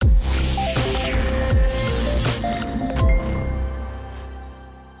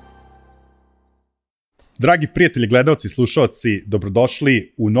Dragi prijatelji, gledalci, slušalci,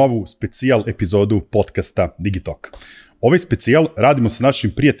 dobrodošli u novu specijal epizodu podcasta Digitalk. Ovaj specijal radimo sa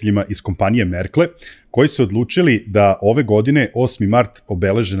našim prijateljima iz kompanije Merkle, koji su odlučili da ove godine 8. mart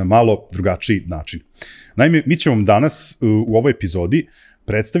obeleže na malo drugačiji način. Naime, mi ćemo vam danas u ovoj epizodi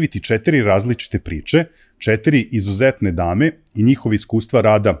predstaviti 4 različite priče, 4 izuzetne dame i njihove iskustva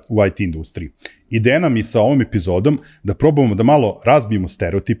rada u IT industriji. Ideja nam je sa ovom epizodom da probamo da malo razbijemo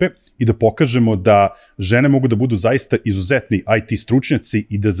stereotipe i da pokažemo da žene mogu da budu zaista izuzetni IT stručnjaci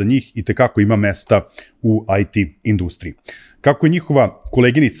i da za njih itekako ima mesta u IT industriji. Kako je njihova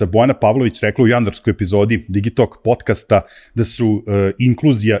koleginica Bojana Pavlović rekla u januarskoj epizodi Digitalk podcasta da su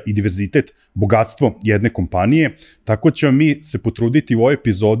inkluzija i diverzitet bogatstvo jedne kompanije, tako ćemo mi se potruditi u ovoj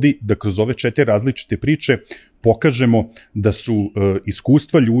epizodi da kroz ove 4 različite priče pokažemo da su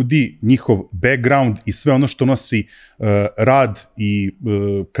iskustva ljudi, njihov background i sve ono što nosi rad i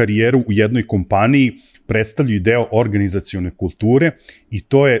karijeru u jednoj kompaniji predstavljaju deo organizacione kulture i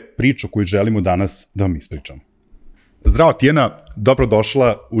to je priča koju želimo danas da vam ispričamo. Zdravo Tijena,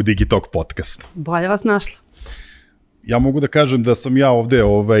 dobrodošla u Digitalk podcast. Bolje vas našla. Ja mogu da kažem da sam ja ovde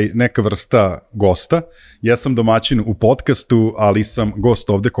neka vrsta gosta. Ja sam domaćin u podcastu, ali sam gost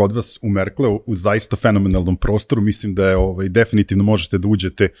ovde kod vas u Merkle u zaista fenomenalnom prostoru. Mislim da je definitivno možete da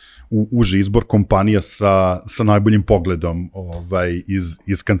uđete u uži izbor kompanija sa najboljim pogledom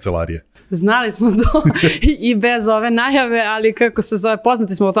iz kancelarije. Znali smo to i bez ove najave, ali kako se zove,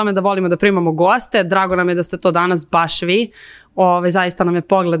 poznati smo o tome da volimo da primamo goste. Drago nam je da ste to danas baš vi. Zaista nam je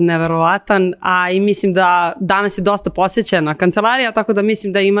pogled neverovatan, a i mislim da danas je dosta posjećena kancelarija, tako da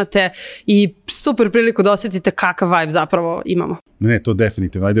mislim da imate i super priliku da osjetite kakav vibe zapravo imamo. Ne, to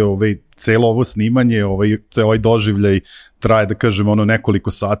definitivno. Ajde, celo ovo snimanje, ceo ovaj doživljaj traje, da kažem,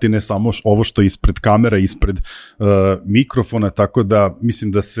 nekoliko sati, ne samo ovo što je ispred kamera, ispred mikrofona, tako da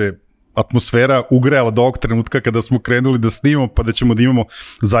mislim da se atmosfera ugrejala do ovog trenutka kada smo krenuli da snimamo, pa da ćemo da imamo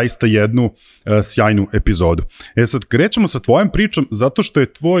zaista jednu sjajnu epizodu. Sad, krećemo sa tvojom pričom, zato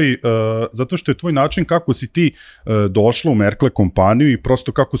što je tvoj način kako si ti došla u Merkle kompaniju i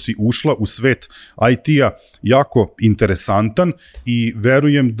prosto kako si ušla u svet IT-a jako interesantan i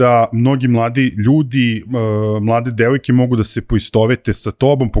verujem da mnogi mladi ljudi, mlade devojke mogu da se poistovete sa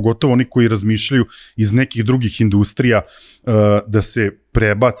tobom, pogotovo oni koji razmišljaju iz nekih drugih industrija da se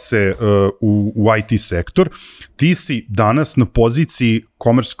prebace u IT sektor. Ti si danas na poziciji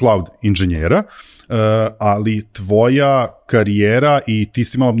Commerce Cloud inženjera, ali tvoja karijera i ti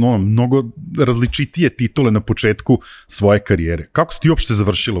si imala mnogo različitije titule na početku svoje karijere. Kako si ti uopšte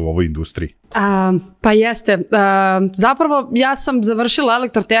završila u ovoj industriji? Pa jeste. Zapravo ja sam završila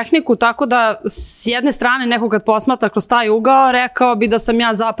elektrotehniku, tako da s jedne strane neko kad posmatra kroz taj ugao rekao bi da sam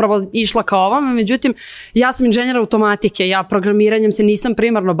ja zapravo išla kao ovome, međutim ja sam inženjer automatike, ja programiranjem se nisam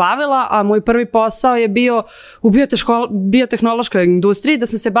primarno bavila, a moj prvi posao je bio u biotehnološkoj industriji, da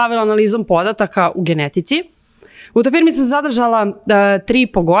sam se bavila analizom podataka u genetici. U toj firmi sam zadržala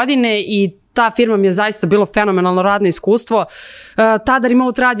 3,5 godine i ta firma mi je zaista bilo fenomenalno radno iskustvo. Tada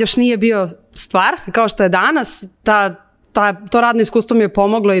remote rad još nije bio stvar, kao što je danas. To radno iskustvo mi je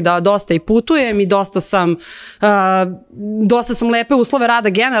pomoglo i da dosta i putujem i dosta sam lepe uslove rada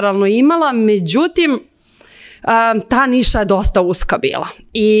generalno imala, međutim, ta niša je dosta uska bila.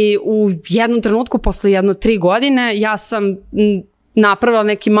 I u jednom trenutku, posle 3 godine, ja sam napravila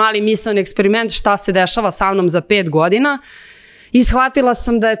neki mali misaoni eksperiment šta se dešava sa mnom za 5 godina i shvatila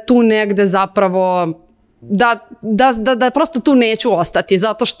sam da je tu negde zapravo da prosto tu neću ostati,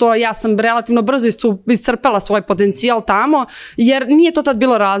 zato što ja sam relativno brzo iscrpela svoj potencijal tamo, jer nije to tad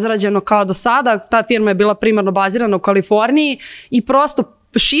bilo razrađeno kao do sada. Ta firma je bila primarno bazirana u Kaliforniji i prosto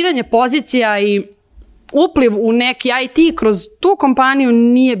širenje pozicija i upliv u neki IT kroz tu kompaniju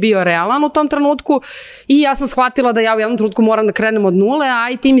nije bio realan u tom trenutku i ja sam shvatila da ja u jednom trenutku moram da krenem od nule, a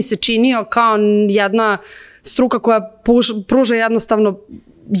IT mi se činio kao jedna struka koja pruža jednostavno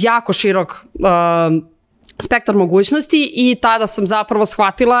jako shirok spektar mogućnosti i tada sam zapravo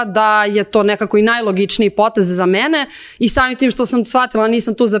shvatila da je to nekako i najlogičniji potez za mene i samim tim što sam shvatila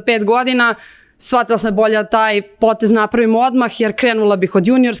nisam tu za 5 godina, shvatila sam bolje taj potez napravim odmah jer krenula bih od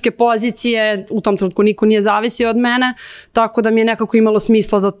juniorske pozicije, u tom trenutku niko nije zavisio od mene, tako da mi je nekako imalo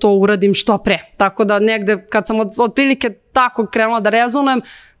smisla da to uradim što pre. Tako da negde kad sam otprilike tako krenula da rezonujem,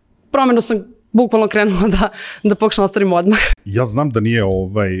 promenu sam bukvalno krenula da pokušam ostvarim odmah. Ja znam da nije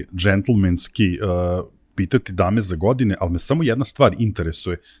džentlmenski pitati dame za godine, ali me samo jedna stvar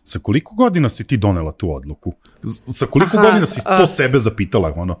interesuje. Sa koliko godina si ti donela tu odluku? Sa koliko godina si to sebe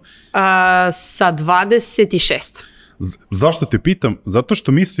zapitala? Sa 26. Zašto te pitam? Zato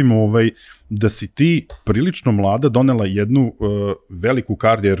što mislim da si ti prilično mlada donela jednu veliku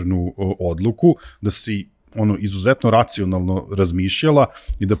karijernu odluku, da si izuzetno racionalno razmišljala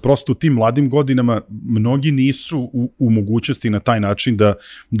i da prosto u tim mladim godinama mnogi nisu u mogućnosti na taj način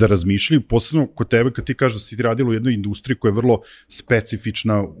da razmišljaju, posebno kod tebe kad ti kažeš da si ti radila u jednoj industriji koja je vrlo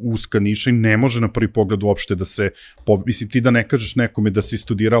specifična, uska niša i ne može na prvi pogled uopšte da se, mislim ti da ne kažeš nekome da si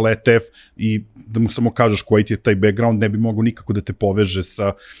studirala ETF i da mu samo kažeš koji ti je taj background, ne bi mogao nikako da te poveže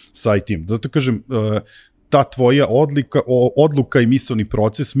sa IT-im. Zato kažem, ta tvoja odluka i misleni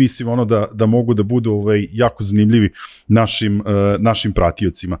proces, mislim da mogu da budu jako zanimljivi našim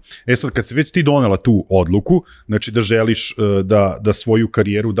pratiocima. Sad, kad se već ti donela tu odluku, znači da želiš da svoju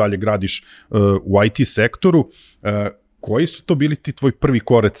karijeru dalje gradiš u IT sektoru, koji su to bili ti tvoji prvi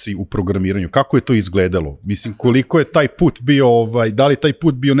koraci u programiranju? Kako je to izgledalo? Mislim, koliko je taj put bio, da li taj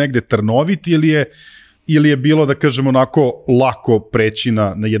put bio negde trnovit ili je bilo, da kažemo, onako lako preći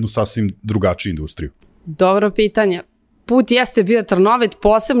na jednu sasvim drugačiju industriju? Dobro pitanje. Put jeste bio trnovit,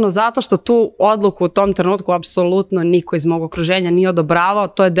 posebno zato što tu odluku u tom trenutku apsolutno niko iz mog okruženja nije odobravao,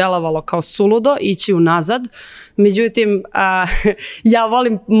 to je delovalo kao suludo, ići unazad. Međutim, ja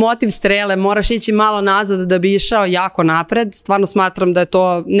volim motiv strele, moraš ići malo nazad da bi išao jako napred. Stvarno smatram da je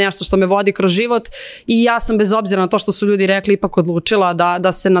to nešto što me vodi kroz život i ja sam bez obzira na to što su ljudi rekli ipak odlučila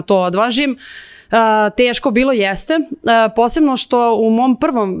da se na to odvažim. Teško bilo jeste, posebno što u mom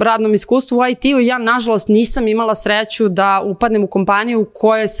prvom radnom iskustvu u IT-u ja nažalost nisam imala sreću da upadnem u kompaniju u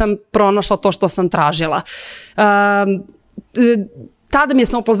kojoj sam pronašla to što sam tražila. Tada mi je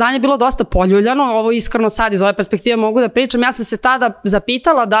samopouzdanje bilo dosta poljuljano, ovo iskreno sad iz ove perspektive mogu da pričam, ja sam se tada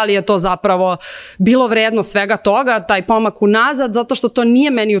zapitala da li je to zapravo bilo vredno svega toga, taj pomak unazad, zato što to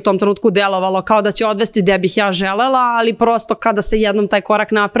nije meni u tom trenutku delovalo kao da će odvesti gde bih ja želela, ali prosto kada se jednom taj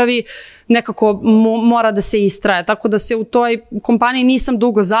korak napravi, nekako mora da se istraje, tako da se u toj kompaniji nisam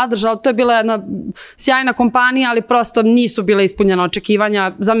dugo zadržala, to je bila jedna sjajna kompanija, ali prosto nisu bile ispunjena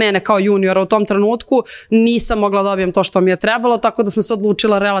očekivanja za mene kao juniora u tom trenutku, nisam mogla da dobijem to što mi je trebalo, tako da sam se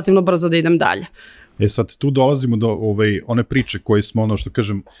odlučila relativno brzo da idem dalje. Sad tu dolazimo do one priče koje smo, što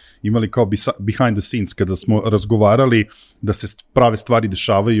kažem, imali kao behind the scenes, kada smo razgovarali da se prave stvari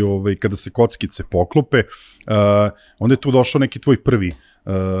dešavaju kada se kockice poklope, onda je tu došao neki tvoj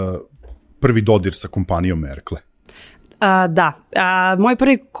prvi dodir sa kompanijom Merkle. Da, moj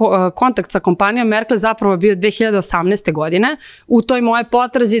prvi kontakt sa kompanijom Merkle zapravo bio 2018. godine. U toj moje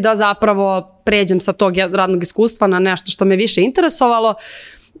potrazi da zapravo pređem sa tog radnog iskustva na nešto što me više interesovalo.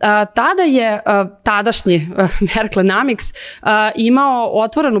 Tada je tadašnji Merkle-Namix imao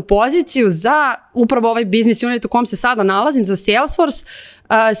otvorenu poziciju za upravo ovaj business unit u kom se sada nalazim, za Salesforce,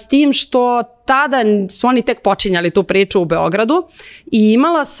 s tim što tada su oni tek počinjali tu priču u Beogradu i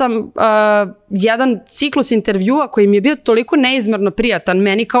imala sam jedan ciklus intervjua koji mi je bio toliko neizmerno prijatan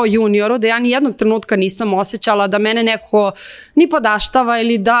meni kao junioru da ja ni jednog trenutka nisam osjećala da mene neko ni podaštava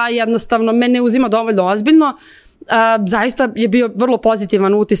ili da jednostavno me ne uzima dovoljno ozbiljno. Zaista je bio vrlo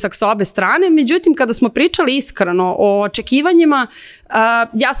pozitivan utisak sa obe strane, međutim kada smo pričali iskreno o očekivanjima,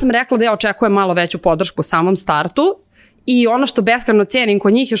 ja sam rekla da ja očekujem malo veću podršku u samom startu i ono što beskrajno cenim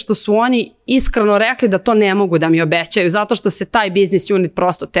kod njih je što su oni iskreno rekli da to ne mogu da mi obećaju zato što se taj business unit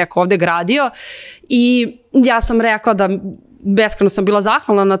prosto tek ovde gradio i ja sam rekla da beskrajno sam bila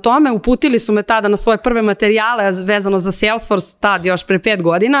zahvalna na tome, uputili su me tada na svoje prve materijale vezano za Salesforce, tad još pre 5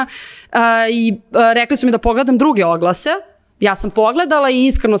 godina i rekli su mi da pogledam druge oglase. Ja sam pogledala i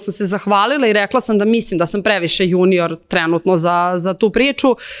iskreno sam se zahvalila i rekla sam da mislim da sam previše junior trenutno za tu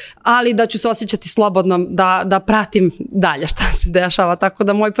priču, ali da ću se osjećati slobodno da pratim dalje šta se dešava, tako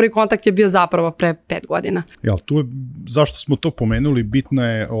da moj prvi kontakt je bio zapravo pre 5 godina. Jel, tu je, zašto smo to pomenuli, bitna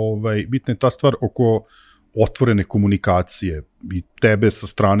je ta stvar oko otvorene komunikacije i tebe sa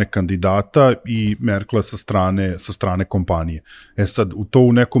strane kandidata i Merkle sa strane kompanije. Sad,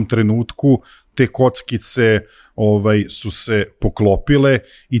 u nekom trenutku te kockice su se poklopile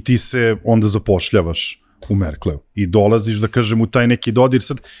i ti se onda zapošljavaš u Merkleu i dolaziš, da kažem, u taj neki dodir.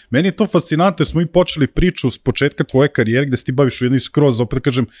 Sad, meni je to fascinantno jer smo i počeli priču s početka tvoje karijere gde se ti baviš u jednoj skroz, opet da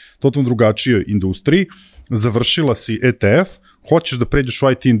kažem, totalno drugačijoj industriji, završila si ETF, hoćeš da pređeš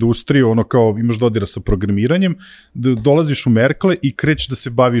u IT industriju, kao imaš dodira sa programiranjem, dolaziš u Merkle i krećeš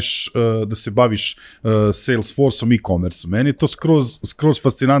da se baviš Salesforce-om i e-commerce-om. Meni je to skroz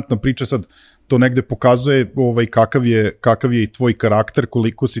fascinantna priča, sad to negde pokazuje kakav je i tvoj karakter,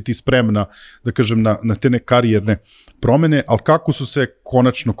 koliko si ti spremna, da kažem, na te karijerne promene, ali kako su se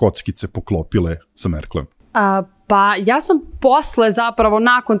konačno kockice poklopile sa Merklem? Pa ja sam posle zapravo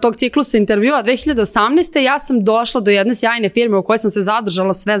nakon tog ciklusa intervjua 2018. ja sam došla do jedne sjajne firme u kojoj sam se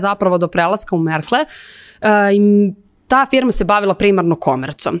zadržala sve zapravo do prelaska u Merkle. ta firma se bavila primarno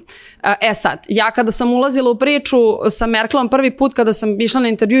komercom. Sad, ja kada sam ulazila u priču sa Merklom prvi put kada sam išla na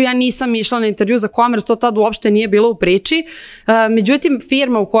intervju, ja nisam išla na intervju za komerc, to tad uopšte nije bilo u priči. Međutim,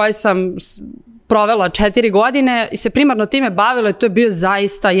 firma u kojoj sam provela 4 godine i se primarno time bavila i to je bio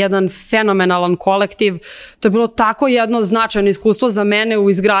zaista jedan fenomenalan kolektiv. To je bilo tako jedno značajno iskustvo za mene u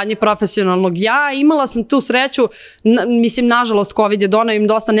izgradnji profesionalnog ja. Imala sam tu sreću, mislim, nažalost, COVID je doneo im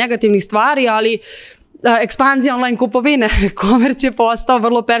dosta negativnih stvari, ali ekspanzija online kupovine, komerc je postao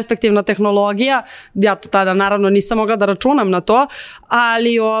vrlo perspektivna tehnologija. Ja to tada naravno nisam mogla da računam na to,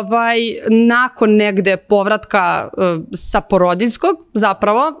 ali nakon negde povratka sa porodiljskog,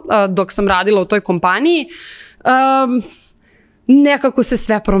 zapravo, dok sam radila u toj kompaniji, nekako se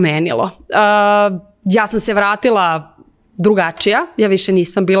sve promenilo. Ja sam se vratila drugačija, ja više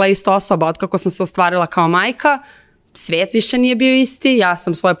nisam bila ista osoba od kako sam se ostvarila kao majka. Svet više nije bio isti, ja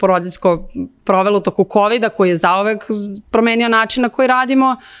sam svoje porodiljsko provela u toku COVID-a koji je zauvek promenio način na koji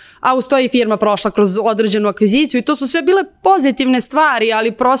radimo, a uz to je i firma prošla kroz određenu akviziciju i to su sve bile pozitivne stvari,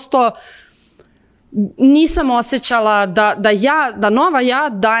 ali prosto nisam osjećala da nova ja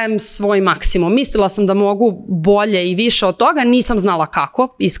dajem svoj maksimum. Mislila sam da mogu bolje i više od toga, nisam znala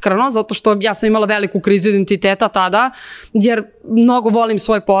kako, iskreno, zato što ja sam imala veliku krizu identiteta tada, jer mnogo volim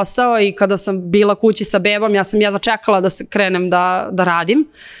svoj posao i kada sam bila kući sa bebom, ja sam jedva čekala da se krenem da radim,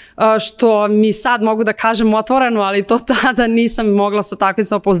 što mi sad mogu da kažem otvoreno, ali to tada nisam mogla sa takvim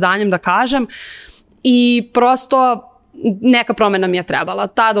samopouzdanjem da kažem i prosto neka promena mi je trebala.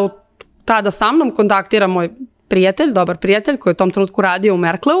 Tada sa mnom kontaktira moj prijatelj, dobar prijatelj koji je u tom trenutku radio u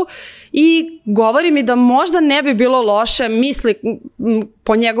Merkleu i govori mi da možda ne bi bilo loše, misli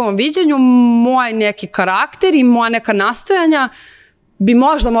po njegovom viđenju, moj neki karakter i moja neka nastojanja bi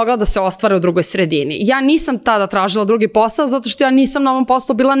možda mogla da se ostvare u drugoj sredini. Ja nisam tada tražila drugi posao zato što ja nisam na ovom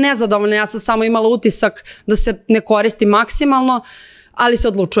poslu bila nezadovoljna, ja sam samo imala utisak da se ne koristi maksimalno, ali se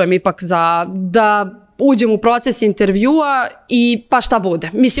odlučujem ipak da uđem u proces intervjua i pa šta bude.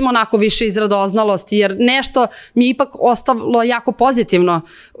 Mislim onako više iz radoznalosti jer nešto mi je ipak ostalo jako pozitivno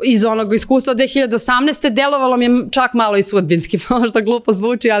iz onog iskustva 2018. Delovalo mi je čak malo i sudbinski, možda glupo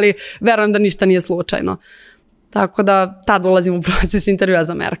zvuči, ali verujem da ništa nije slučajno. Tako da tad ulazim u proces intervjua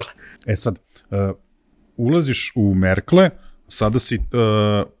za Merkle. Sad, ulaziš u Merkle, sada si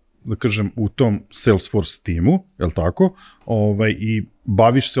da kažem, u tom Salesforce timu, je li tako? I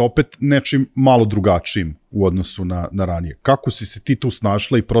baviš se opet nečim malo drugačijim u odnosu na ranije. Kako si se ti tu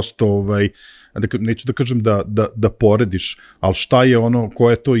snašla i prosto, neću da kažem da porediš, ali šta je ono,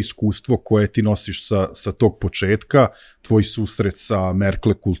 koje je to iskustvo koje ti nosiš sa tog početka, tvoj susret sa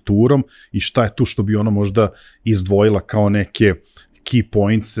Merkle kulturom i šta je tu što bi ono možda izdvojila kao neke key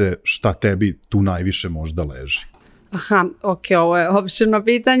pointse, šta tebi tu najviše možda leži? Ovo je opširno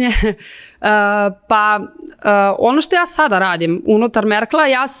pitanje. Ono što ja sada radim unutar Merkla,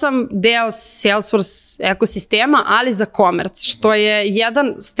 ja sam deo Salesforce ekosistema, ali za komerc, što je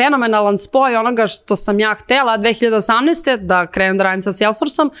jedan fenomenalan spoj onoga što sam ja htela 2018. da krenem da radim sa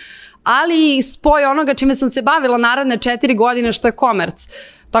Salesforceom, ali i spoj onoga čime sam se bavila naredne 4 godine, što je komerc.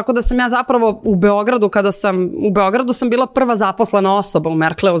 Tako da sam ja zapravo u Beogradu sam bila prva zaposlena osoba u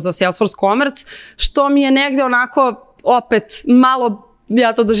Merkleu za Salesforce Commerce, što mi je negde onako opet malo,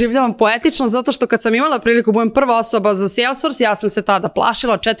 ja to doživljavam poetično, zato što kad sam imala priliku budem prva osoba za Salesforce, ja sam se tada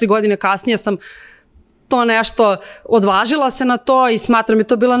plašila, 4 godine kasnije sam to nešto odvažila se na to i smatram je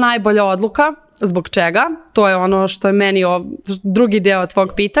to bila najbolja odluka. Zbog čega? To je ono što je meni drugi deo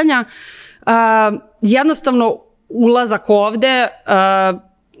tvog pitanja. Jednostavno ulazak ovde,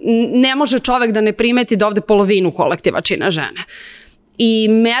 ne može čovek da ne primeti da ovde polovinu kolektiva čine žene. I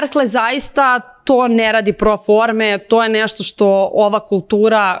Merkle zaista to ne radi pro forme, to je nešto što ova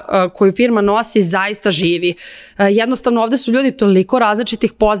kultura koju firma nosi zaista živi. Jednostavno ovde su ljudi toliko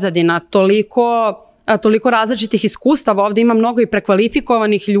različitih pozadina, toliko različitih iskustava, ovde ima mnogo i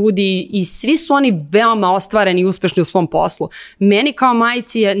prekvalifikovanih ljudi i svi su oni veoma ostvareni i uspešni u svom poslu. Meni kao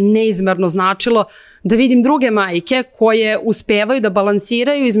majci je neizmerno značilo da vidim druge majke koje uspevaju da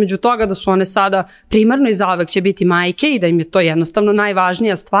balansiraju između toga da su one sada primarno i zauvek će biti majke i da im je to jednostavno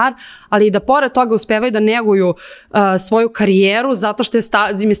najvažnija stvar, ali i da pored toga uspevaju da neguju svoju karijeru zato što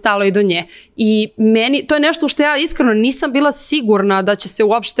im je stalo i do nje. I meni, to je nešto što ja iskreno nisam bila sigurna da će se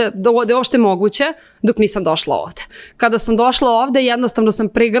da je uopšte moguće dok nisam došla ovde. Kada sam došla ovde, jednostavno sam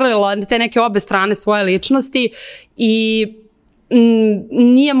prigrlila te neke obe strane svoje ličnosti i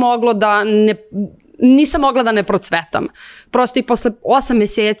nisam mogla da ne procvetam. Prosto i posle 8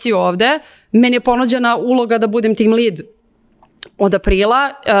 meseci ovde, meni je ponuđena uloga da budem team lead od aprila.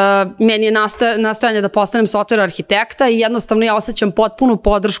 Meni je nastojanje da postanem software arhitekta i jednostavno ja osjećam potpunu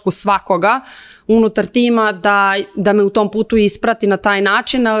podršku svakoga unutar tima da me u tom putu isprati na taj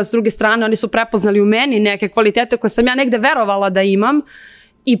način, a s druge strane oni su prepoznali u meni neke kvalitete koje sam ja negde verovala da imam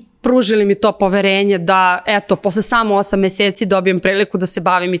i pružili mi to poverenje da, eto, posle samo 8 meseci dobijem priliku da se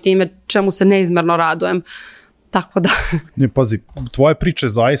bavim i time čemu se neizmerno radujem. Tako da. Ne, pazi, tvoja priča je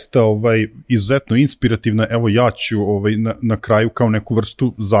zaista izuzetno inspirativna. Evo ja ću na kraju kao neku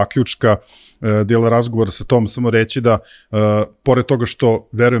vrstu zaključka dela razgovora sa tom samo reći da pored toga što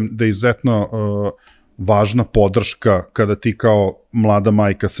verujem da je izuzetno važna podrška kada ti kao mlada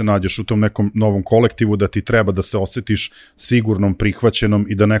majka se nađeš u tom nekom novom kolektivu, da ti treba da se osjetiš sigurnom, prihvaćenom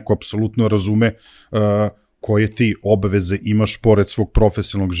i da neko apsolutno razume koje ti obaveze imaš pored svog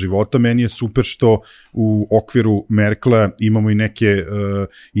profesionalnog života. Meni je super što u okviru Merkle imamo i neke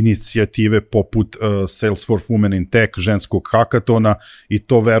inicijative poput Salesforce Women in Tech, ženskog hakatona, i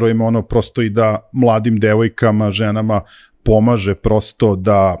to verujemo prosto i da mladim devojkama, ženama pomaže prosto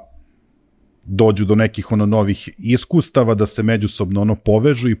da dođu do nekih novih iskustava, da se međusobno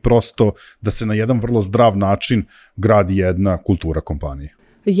povežu i prosto da se na jedan vrlo zdrav način gradi jedna kultura kompanije.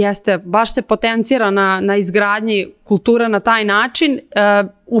 Jeste, baš se potencira na izgradnji kulture na taj način.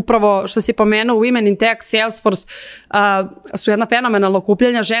 Upravo što si pomenuo, Women in Tech, Salesforce su jedna fenomenalna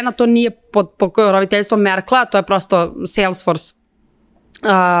okupljanja žena, to nije pod pokroviteljstvom Merkla, to je prosto Salesforce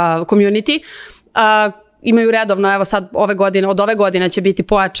community. Imaju redovno, evo sad od ove godine će biti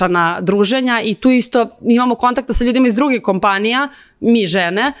pojačana druženja i tu isto imamo kontakta sa ljudima iz drugih kompanija, mi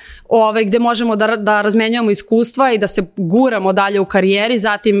žene, gde možemo da razmenjujemo iskustva i da se guramo dalje u karijeri.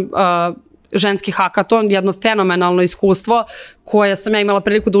 Zatim ženski hakaton, jedno fenomenalno iskustvo koje sam ja imala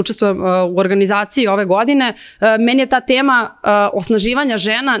priliku da učestvujem u organizaciji ove godine. Meni je ta tema osnaživanja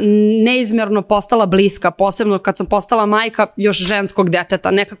žena neizmjerno postala bliska, posebno kad sam postala majka još ženskog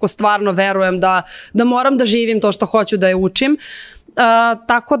deteta. Nekako stvarno verujem da moram da živim to što hoću da je učim.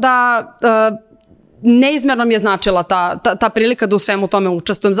 Tako da neizmjerno mi je značila ta prilika da u svemu tome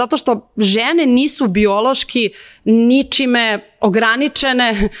učestvujem, zato što žene nisu biološki ničime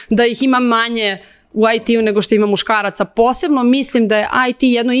ograničene da ih ima manje u IT-u nego što ima muškaraca. Posebno mislim da je IT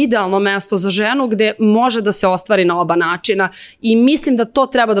jedno idealno mesto za ženu gde može da se ostvari na oba načina i mislim da to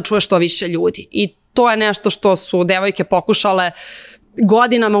treba da čuje što više ljudi i to je nešto što su devojke pokušale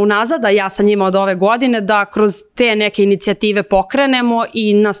godinama unazad, a ja sam njima od ove godine, da kroz te neke inicijative pokrenemo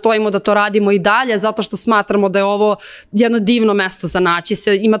i nastojimo da to radimo i dalje, zato što smatramo da je ovo jedno divno mesto za naći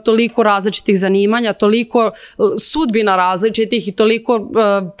se. Ima toliko različitih zanimanja, toliko sudbina različitih i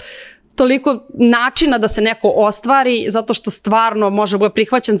toliko načina da se neko ostvari, zato što stvarno može biti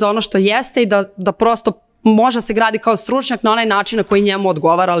prihvaćen za ono što jeste i da prosto može se gradi kao stručnjak na onaj način na koji njemu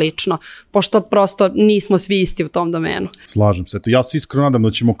odgovara lično, pošto prosto nismo svi isti u tom domenu. Slažem se. Ja se iskreno nadam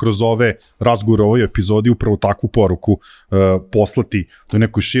da ćemo kroz ove razgovore u ovoj epizodi upravo takvu poruku poslati do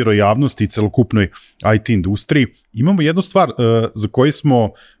nekoj široj javnosti i celokupnoj IT industriji. Imamo jednu stvar za koju smo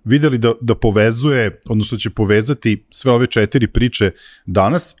videli da povezuje, odnosno će povezati sve ove 4 priče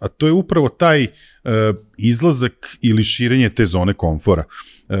danas, a to je upravo taj izlazak ili širenje te zone komfora.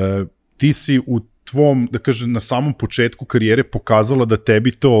 Ti si u tvom, da kažem, na samom početku karijere pokazala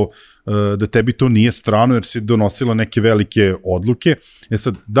da tebi to nije strano jer si donosila neke velike odluke.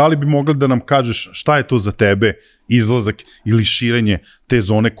 Sad, da li bi mogla da nam kažeš šta je to za tebe izlazak ili širenje te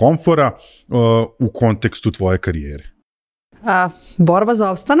zone komfora u kontekstu tvoje karijere? Borba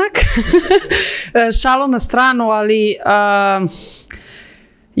za opstanak. Šalom na stranu, ali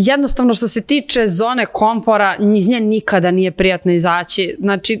jednostavno što se tiče zone komfora, iz nje nikada nije prijatno izaći.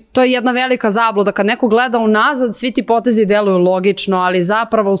 Znači, to je jedna velika zabluda. Kad neko gleda unazad, svi ti potezi deluju logično, ali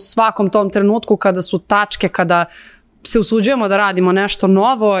zapravo u svakom tom trenutku kada su tačke, kada se usuđujemo da radimo nešto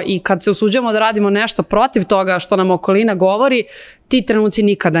novo i kad se usuđujemo da radimo nešto protiv toga što nam okolina govori, ti trenuci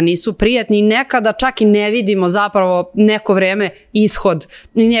nikada nisu prijatni i nekada čak i ne vidimo zapravo neko vreme ishod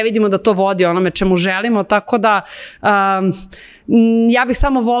i ne vidimo da to vodi onome čemu želimo, tako da ja bih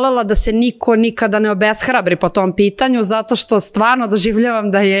samo volela da se niko nikada ne obeshrabri po tom pitanju, zato što stvarno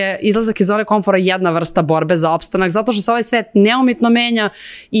doživljavam da je izlazak iz zone komfora jedna vrsta borbe za opstanak, zato što se ovaj svet neumitno menja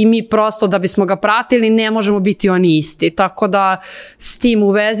i mi prosto da bismo ga pratili ne možemo biti oni isti, tako da s tim u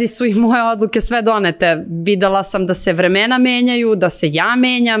vezi su i moje odluke sve donete. Videla sam da se vremena menjaju, da se ja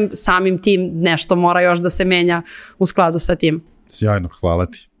menjam, samim tim nešto mora još da se menja u skladu sa tim. Sjajno, hvala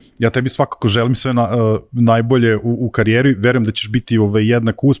ti. Ja tebi svakako želim sve najbolje u karijeri, verujem da ćeš biti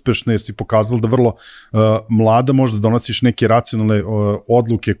jednako uspešna jer si pokazala da vrlo mlada možda donosiš neke racionalne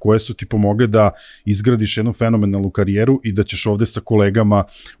odluke koje su ti pomogle da izgradiš jednu fenomenalnu karijeru i da ćeš ovde sa kolegama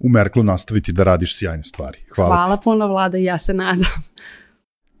u Merklu nastaviti da radiš sjajne stvari. Hvala puno, Vlada, ja se nadam.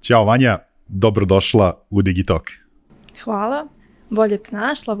 Ćao Vanja, dobrodošla u Digitalk. Hvala. Bolje te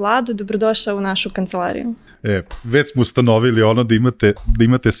našla, Vlado, dobrodošla u našu kancelariju. Već smo ustanovili da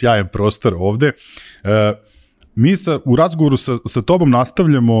imate sjajan prostor ovde. Mi u razgovoru sa tobom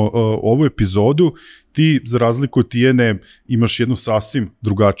nastavljamo ovu epizodu. Ti, za razliku od Tijene, imaš jednu sasvim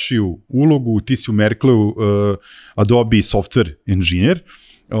drugačiju ulogu. Ti si u Merkleu Adobe Software Engineer.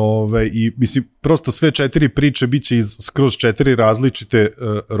 I mislim, prosto sve 4 priče biće skroz 4 različite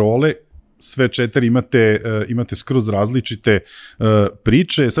role. Sve 4 imate skroz različite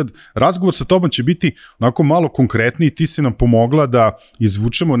priče. Sad, razgovor sa tobom će biti onako malo konkretniji, ti si nam pomogla da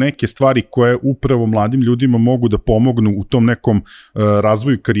izvučemo neke stvari koje upravo mladim ljudima mogu da pomognu u tom nekom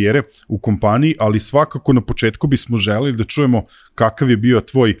razvoju karijere u kompaniji, ali svakako na početku bismo želeli da čujemo kakav je bio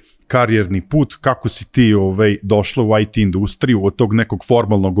tvoj karijerni put, kako si ti došla u IT industriju od tog nekog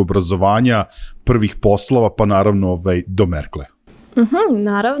formalnog obrazovanja, prvih poslova, pa naravno do Merkle.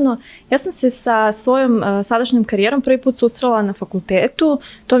 Naravno, ja sam se sa svojom sadašnjom karijerom prvi put susrela na fakultetu.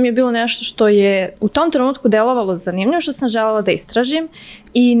 To mi je bilo nešto što je u tom trenutku delovalo zanimljivo, što sam želela da istražim,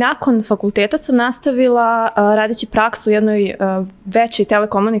 i nakon fakulteta sam nastavila radeći praksu u jednoj većoj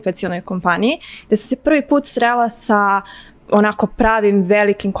telekomunikacionoj kompaniji, gde sam se prvi put srela sa onako pravim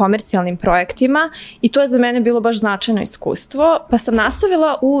velikim komercijalnim projektima i to je za mene bilo baš značajno iskustvo, pa sam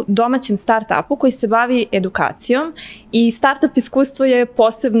nastavila u domaćem startupu koji se bavi edukacijom i startup iskustvo je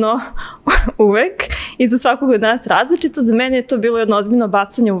posebno uvek i za svakog od nas različito. Za mene je to bilo jedno ozbiljno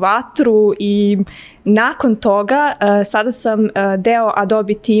bacanje u vatru i nakon toga sada sam deo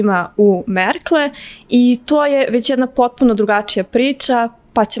Adobe tima u Merkle i to je već jedna potpuno drugačija priča,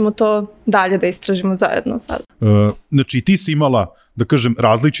 pa ćemo to dalje da istražimo zajedno sad. Znači ti si imala, da kažem,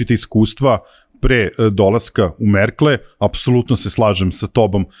 različite iskustva pre dolaska u Merkle, apsolutno se slažem sa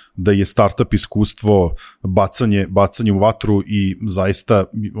tobom da je startup iskustvo bacanje u vatru i zaista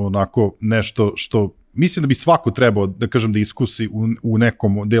onako nešto što mislim da bi svako trebao, da kažem, da iskusi u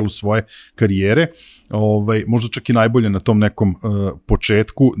nekom delu svoje karijere, možda čak i najbolje na tom nekom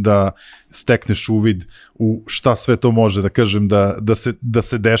početku, da stekneš uvid u šta sve to može, da kažem, da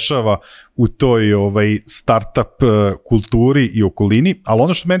se dešava u toj startup kulturi i okolini, ali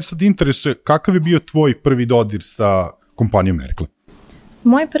ono što meni sad interesuje, kakav je bio tvoj prvi dodir sa kompanijom Merkle?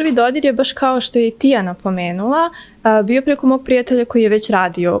 Moj prvi dodir je baš kao što je i Tija napomenula, bio preko mog prijatelja koji je već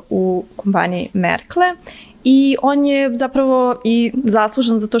radio u kompaniji Merkle i on je zapravo i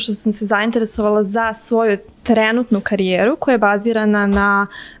zaslužan za to što sam se zainteresovala za svoju trenutnu karijeru koja je bazirana na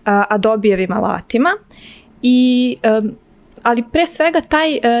Adobe-evim alatima ali pre svega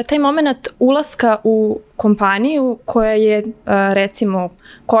taj moment ulaska u kompaniju koja je recimo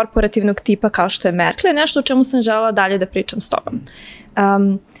korporativnog tipa kao što je Merkle, nešto o čemu sam želela dalje da pričam s tobom.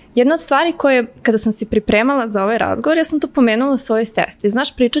 Jedna od stvari koje, kada sam se pripremala za ovaj razgovor, ja sam to pomenula svojoj sestri.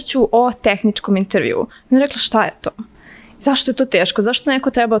 Znaš, pričat ću o tehničkom intervjuu. I ona rekla, šta je to? Zašto je to teško? Zašto neko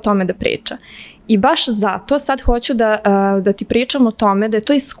treba o tome da priča? I baš zato sad hoću da ti pričam o tome da je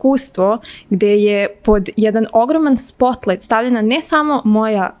to iskustvo gde je pod jedan ogroman spotlight stavljena ne samo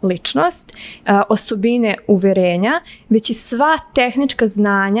moja ličnost, osobine, uverenja, već i sva tehnička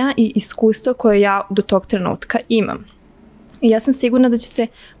znanja i iskustva koje ja do tog trenutka imam. I ja sam sigurna da će se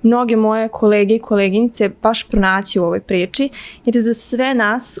mnoge moje kolege i koleginice baš pronaći u ovoj priči, jer je za sve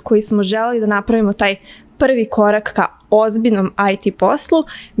nas koji smo želeli da napravimo taj prvi korak ka ozbiljnom IT poslu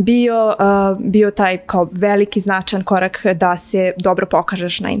bio taj kao veliki značajan korak da se dobro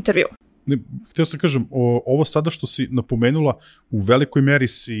pokažeš na intervju. Htio sam kažem, ovo sada što si napomenula, u velikoj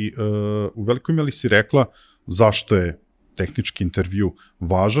meri si rekla zašto je tehnički intervju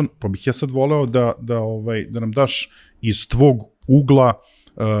važan, pa bih ja sad voleo da nam daš iz tvog ugla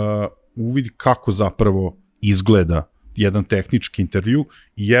uvidi kako zapravo izgleda jedan tehnički intervju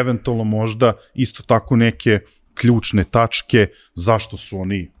i eventualno možda isto tako neke ključne tačke zašto su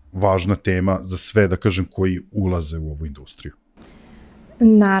oni važna tema za sve, da kažem, koji ulaze u ovu industriju.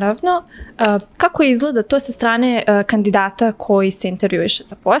 Naravno. Kako izgleda to sa strane kandidata koji se intervjuiše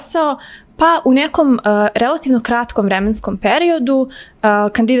za posao? Pa u nekom relativno kratkom vremenskom periodu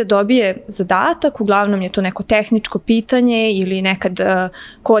kandidat dobije zadatak, uglavnom je to neko tehničko pitanje ili nekad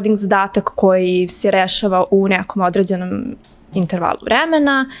coding zadatak koji se rešava u nekom određenom intervalu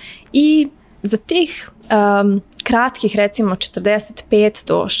vremena i za tih kratkih, recimo 45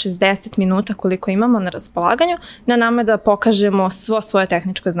 do 60 minuta koliko imamo na raspolaganju, na nama je da pokažemo svo svoje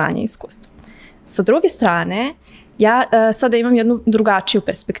tehničko znanje i iskustvo. Sa druge strane, ja sada imam jednu drugačiju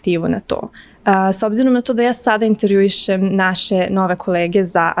perspektivu na to. S obzirom na to da ja sada intervjuišem naše nove kolege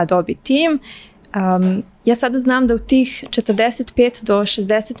za Adobe Team, ja sada znam da u tih 45 do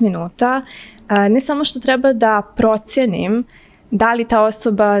 60 minuta ne samo što treba da procenim da li ta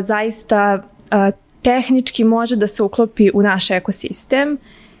osoba zaista tehnički može da se uklopi u naš ekosistem,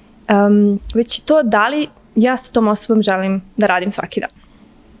 već i to da li ja sa tom osobom želim da radim svaki dan.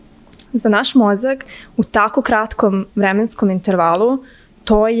 Za naš mozak u tako kratkom vremenskom intervalu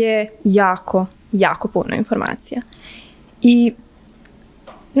to je jako, jako puno informacija. I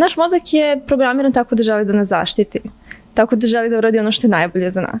naš mozak je programiran tako da želi da nas zaštiti, tako da želi da uradi ono što je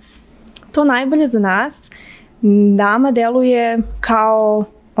najbolje za nas. To najbolje za nas nama deluje kao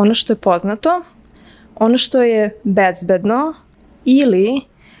ono što je poznato, ono što je bezbedno ili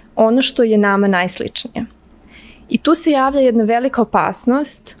ono što je nama najsličnije. I tu se javlja jedna velika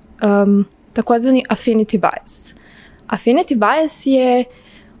opasnost, takozvani affinity bias. Affinity bias je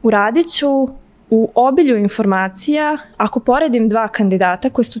uradit ću u obilju informacija, ako poredim dva kandidata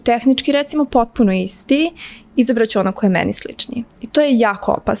koji su tehnički recimo potpuno isti, izabrat ću ono koje je meni sličniji. I to je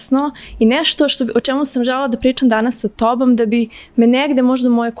jako opasno i nešto o čemu sam želela da pričam danas sa tobom, da bi me negde možda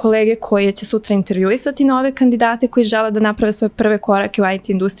moje kolege koje će sutra intervjuisati nove kandidate koji žele da naprave svoje prve korake u IT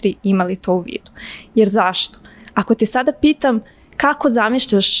industriji imali to u vidu. Jer zašto? Ako te sada pitam kako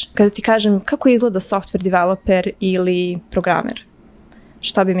zamišljaš kada ti kažem kako izgleda software developer ili programer,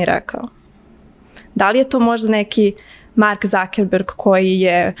 šta bi mi rekao? Da li je to možda neki Mark Zuckerberg koji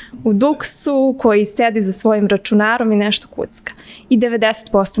je u Duxu, koji sedi za svojim računarom i nešto kucka? I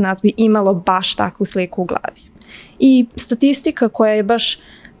 90% nas bi imalo baš takvu sliku u glavi. I statistika koja je baš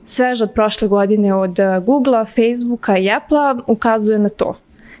sveža od prošle godine od Googlea, Facebooka i Applea ukazuje na to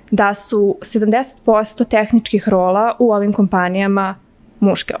da su 70% tehničkih rola u ovim kompanijama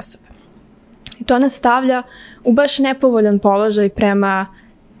muške osobe. I to nas stavlja u baš nepovoljan položaj prema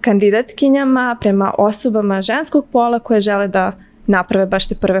kandidatkinjama, prema osobama ženskog pola koje žele da naprave baš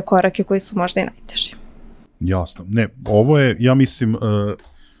te prve korake koji su možda i najteži. Jasno. Ne, ovo je, ja mislim,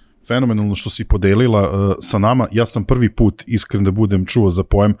 fenomenalno što si podelila sa nama. Ja sam prvi put, iskren da budem, čuo za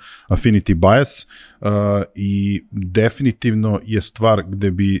pojam affinity bias i definitivno je stvar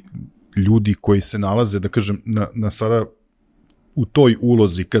gde bi ljudi koji se nalaze, da kažem, na sada u toj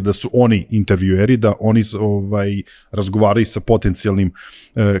ulozi kada su oni intervjueri, da oni razgovaraju sa potencijalnim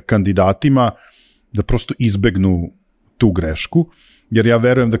kandidatima, da prosto izbegnu tu grešku, jer ja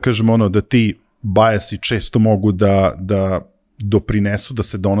verujem da kažem da ti biasi često mogu da doprinesu da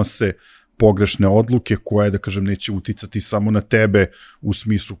se donose pogrešne odluke koje, da kažem, neće uticati samo na tebe u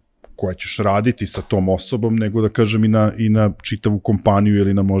smislu koja ćeš raditi sa tom osobom, nego da kažem i na čitavu kompaniju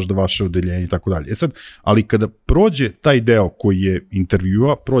ili na možda vaše odeljenje i tako dalje. Sad, ali kada prođe taj deo koji je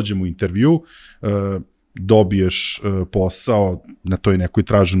intervjua, prođemo intervju, dobiješ posao na toj nekoj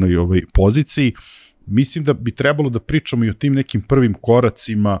traženoj poziciji, mislim da bi trebalo da pričamo i o tim nekim prvim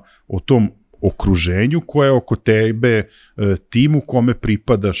koracima, o tom okruženju koje je oko tebe, timu kome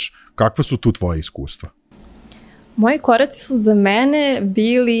pripadaš, kakva su tu tvoje iskustva? Moji koraci su za mene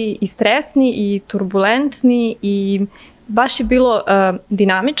bili i stresni i turbulentni i baš je bilo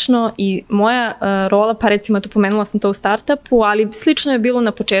dinamično i moja rola, pa recimo to pomenula sam to u startupu, ali slično je bilo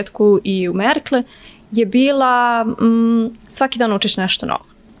na početku i u Merkle, je bila svaki dan učiš nešto novo.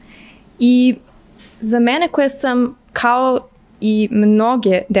 I za mene koje sam kao i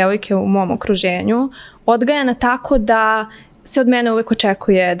mnoge devojke u mom okruženju odgajana tako da se od mene uvek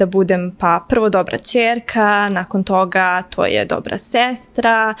očekuje da budem pa prvo dobra ćerka, nakon toga to je dobra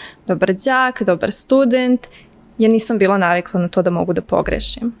sestra, dobar đak, dobar student. Ja nisam bila navikla na to da mogu da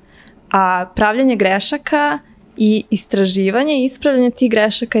pogrešim. A pravljanje grešaka i istraživanje i ispravljanje tih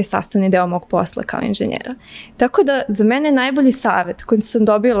grešaka je sastavni deo mog posla kao inženjera. Tako da za mene najbolji savjet kojim sam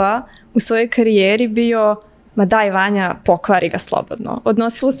dobila u svojoj karijeri bio: ma daj Vanja, pokvari ga slobodno.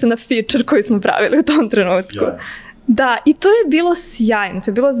 Odnosilo se na feature koji smo pravili u tom trenutku. Sjajno. Da, i to je bilo sjajno,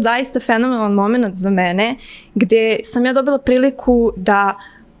 to je bilo zaista fenomenalan moment za mene, gde sam ja dobila priliku da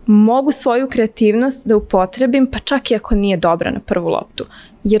mogu svoju kreativnost da upotrebim, pa čak i ako nije dobra na prvu loptu.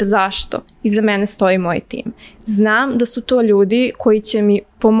 Jer zašto? Iza mene stoji moj tim. Znam da su to ljudi koji će mi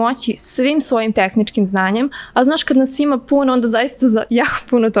pomoći svim svojim tehničkim znanjem, a znaš kad nas ima puno, onda zaista jako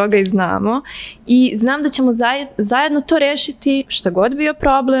puno toga i znamo. I znam da ćemo zajedno to rešiti, šta god bio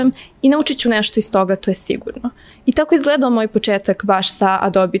problem, i naučit ću nešto iz toga, to je sigurno. I tako izgledao moj početak baš sa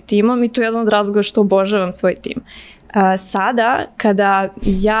Adobe timom i to je jedan od razloga što obožavam svoj tim. Sada, kada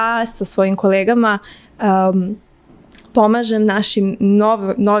ja sa svojim kolegama pomažem našim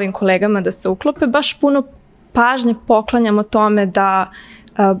novim kolegama da se uklope, baš puno pažnje poklanjamo tome da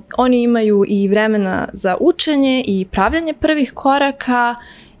oni imaju i vremena za učenje i pravljanje prvih koraka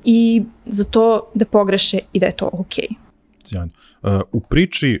i za to da pogreše i da je to okej. Sjajno. U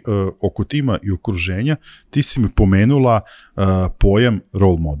priči oko tima i okruženja ti si mi pomenula pojam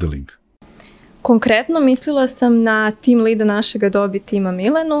role modeling. Konkretno mislila sam na tim leada našega Adobe tima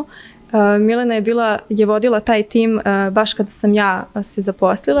Milenu. Milena je vodila taj tim baš kada sam ja se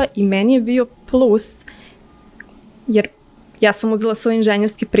zaposlila i meni je bio plus, jer ja sam uzela svoj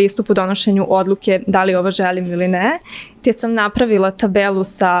inženjerski pristup u donošenju odluke da li ovo želim ili ne, te sam napravila tabelu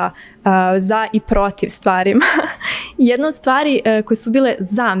sa za i protiv stvarima. Jedna od stvari koje su bile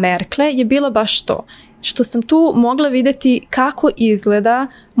za Merkle je bila baš to, što sam tu mogla vidjeti kako izgleda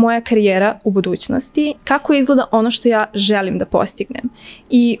moja karijera u budućnosti, kako izgleda ono što ja želim da postignem.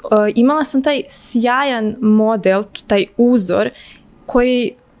 I imala sam taj sjajan model, taj uzor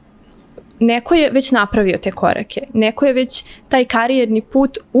koji neko je već napravio te korake, neko je već taj karijerni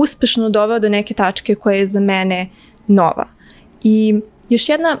put uspešno doveo do neke tačke koja je za mene nova. I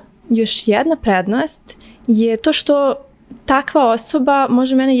još jedna prednost je to što takva osoba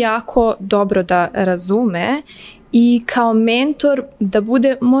može mene jako dobro da razume i kao mentor da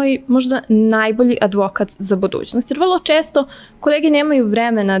bude moj možda najbolji advokat za budućnost. Jer vrlo često kolege nemaju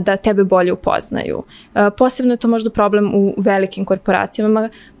vremena da tebe bolje upoznaju. Posebno je to možda problem u velikim korporacijama.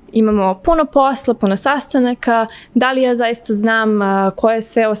 Imamo puno posla, puno sastanaka, da li ja zaista znam koje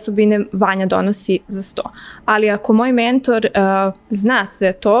sve osobine Vanja donosi za sto. Ali ako moj mentor zna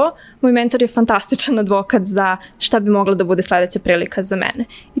sve to, moj mentor je fantastičan advokat za šta bi mogla da bude sledeća prilika za mene.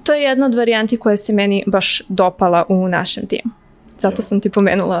 I to je jedna od varijanti koja se meni baš dopala u našem timu. Zato sam ti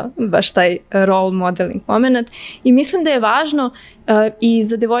pomenula baš taj role modeling moment. I mislim da je važno i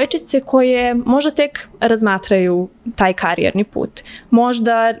za devojčice koje možda tek razmatraju taj karijerni put.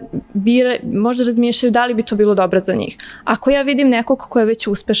 Možda razmišljaju da li bi to bilo dobro za njih. Ako ja vidim nekog ko je već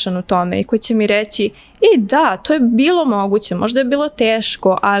uspešan u tome i koji će mi reći da, to je bilo moguće, možda je bilo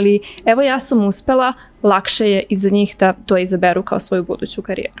teško, ali evo ja sam uspela, lakše je i za njih da to izaberu kao svoju buduću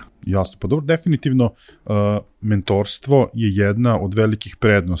karijeru. Jasno, pa dobro, definitivno mentorstvo je jedna od velikih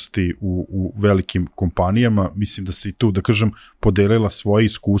prednosti u velikim kompanijama. Mislim da si tu, da kažem, podelila svoje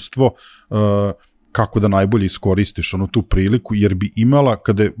iskustvo kako da najbolje iskoristiš tu priliku, jer bi imala,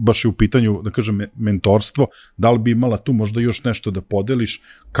 kada je baš u pitanju, da kažem, mentorstvo, da li bi imala tu možda još nešto da podeliš,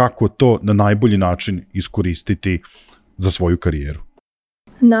 kako to na najbolji način iskoristiti za svoju karijeru?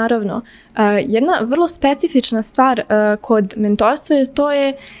 Naravno. Jedna vrlo specifična stvar kod mentorstva je to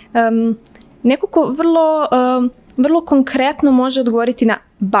je neko ko vrlo konkretno može odgovoriti na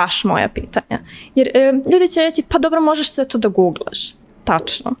baš moja pitanja. Jer ljudi će reći, pa dobro, možeš sve to da googlaš.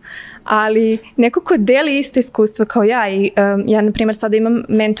 Tačno. Ali neko ko deli iste iskustva kao ja i ja, na primjer, sada imam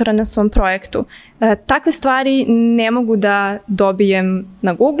mentora na svom projektu. Takve stvari ne mogu da dobijem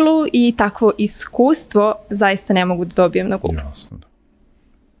na Google-u i takvo iskustvo zaista ne mogu da dobijem na Google-u. Jasno, da.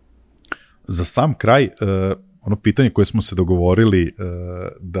 Za sam kraj, ono pitanje koje smo se dogovorili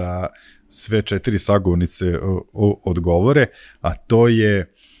da sve 4 sagovornice odgovore, a to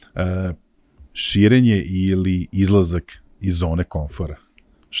je širenje ili izlazak iz zone komfora.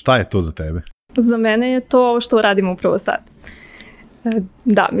 Šta je to za tebe? Za mene je to što radimo upravo sad.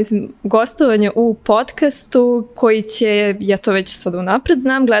 Da, mislim, gostovanje u podcastu koji će, ja to već sad unapred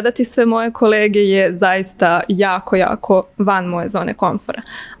znam, gledati sve moje kolege je zaista jako, jako van moje zone komfora.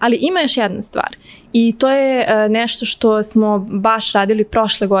 Ali ima još jedna stvar i to je nešto što smo baš radili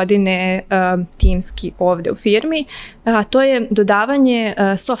prošle godine timski ovde u firmi, a to je dodavanje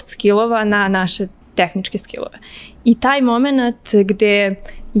soft skillova na naše tehničke skillove. I taj moment gde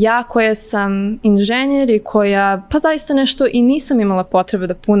ja koja sam inženjer i koja pa zaista nešto i nisam imala potrebe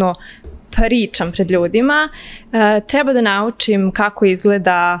da puno pričam pred ljudima, treba da naučim kako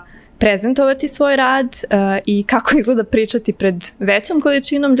izgleda prezentovati svoj rad i kako izgleda pričati pred većom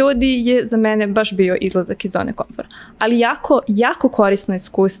količinom ljudi je za mene baš bio izlazak iz zone komfora. Ali jako, jako korisno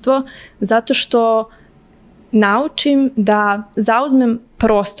iskustvo zato što naučim da zauzmem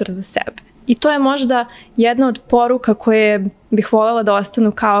prostor za sebe. I to je možda jedna od poruka koje bih voljela da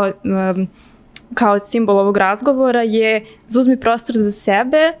ostanu kao simbol ovog razgovora je zauzmi prostor za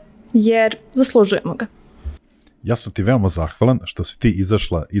sebe jer zaslužujemo ga. Ja sam ti veoma zahvalan što si ti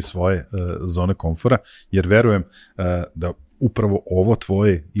izašla iz svoje zone komfora, jer verujem da upravo ovo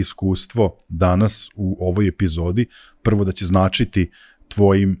tvoje iskustvo danas u ovoj epizodi, prvo da će značiti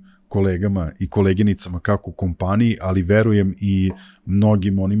tvojim kolegama i koleginicama kako u kompaniji, ali verujem i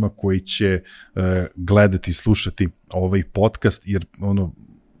mnogim onima koji će gledati i slušati ovaj podcast, jer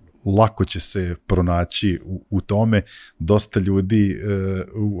lako će se pronaći u tome. Dosta ljudi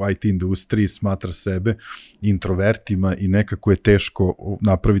u IT industriji smatra sebe introvertima i nekako je teško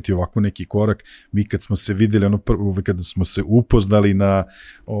napraviti ovako neki korak. Mi kad smo se videli, kada smo se upoznali na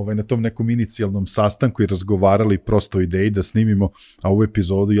tom nekom inicijalnom sastanku i razgovarali prosto o ideji da snimimo ovu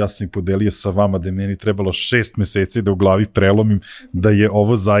epizodu, ja sam i podelio sa vama da je meni trebalo 6 meseci da u glavi prelomim da je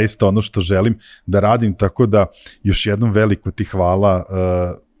ovo zaista ono što želim da radim, tako da još jednom veliko ti hvala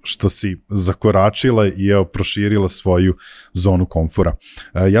što si zakoračila i proširila svoju zonu komfora.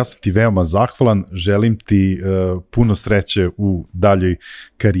 Ja sam ti veoma zahvalan, želim ti puno sreće u daljoj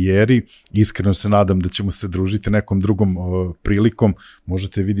karijeri, iskreno se nadam da ćemo se družiti nekom drugom prilikom,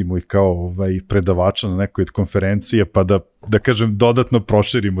 možete vidimo i kao predavača na nekoj od konferencije, pa da kažem dodatno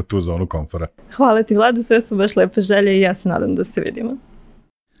proširimo tu zonu komfora. Hvala ti Vlado, sve su baš lepe želje i ja se nadam da se vidimo.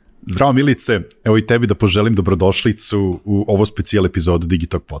 Zdravo Milice, evo i tebi da poželim dobrodošlicu u ovo specijal epizodu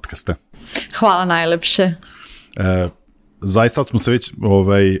Digitalk podcasta. Hvala najlepše. Zaista smo se već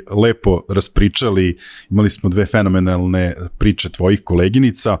lepo raspričali, imali smo 2 fenomenalne priče tvojih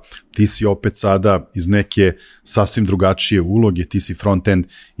koleginica, ti si opet sada iz neke sasvim drugačije uloge, ti si front-end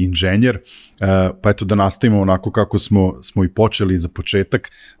inženjer, pa eto da nastavimo onako kako smo i počeli za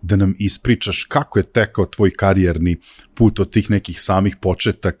početak, da nam ispričaš kako je tekao tvoj karijerni put od tih nekih samih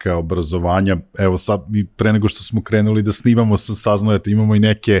početaka, obrazovanja. Evo sad, pre nego što smo krenuli da snimamo, sam saznao da imamo i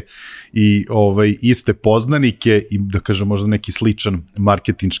neke iste poznanike i da kažem možda neki sličan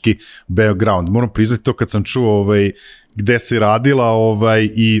marketinški background. Moram priznati to kad sam čuo gde si radila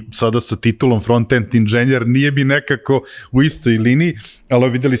i sada sa titulom front-end inženjer nije bi nekako u istoj liniji, ali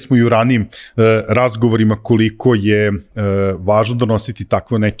videli smo i u ranijim razgovorima koliko je važno donositi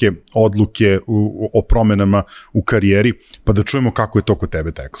takve neke odluke o promenama u karijeri, pa da čujemo kako je to kod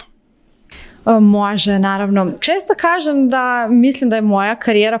tebe teklo. Može, naravno. Često kažem da mislim da je moja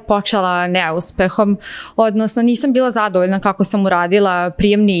karijera počela neuspehom, odnosno nisam bila zadovoljna kako sam uradila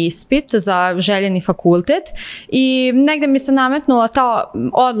prijemni ispit za željeni fakultet i negde mi se nametnula ta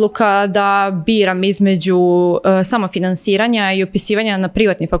odluka da biram između samofinansiranja i upisivanja na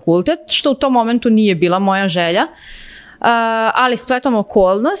privatni fakultet, što u tom momentu nije bila moja želja. Ali spletom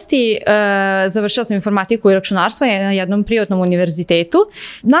okolnosti završila sam informatiku i računarstvo na jednom privatnom univerzitetu.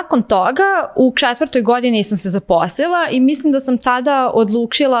 Nakon toga u 4. godini sam se zaposlila i mislim da sam tada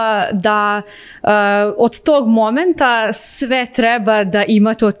odlučila da od tog momenta sve treba da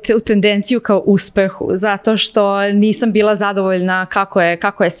ima tu tendenciju kao uspehu, zato što nisam bila zadovoljna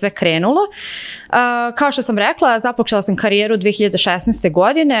kako je sve krenulo. Kao što sam rekla, započela sam karijeru 2016.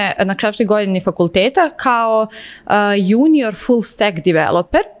 godine na 4. godini fakulteta kao junior full stack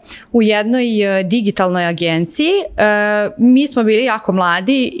developer u jednoj digitalnoj agenciji. Mi smo bili jako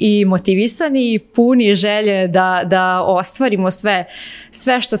mladi i motivisani i puni želje da ostvarimo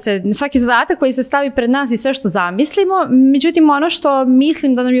sve što svaki zadatak koji se stavi pred nas i sve što zamislimo. Međutim, ono što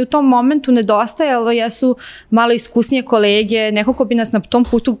mislim da nam je u tom momentu nedostajalo jesu malo iskusnije kolege, neko ko bi nas na tom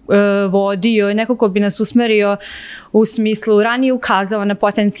putu vodio, neko ko bi nas usmerio u smislu ranije ukazao na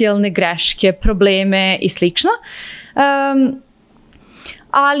potencijalne greške, probleme i slično.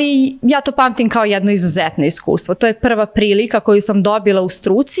 Ali ja to pamtim kao jedno izuzetno iskustvo. To je prva prilika koju sam dobila u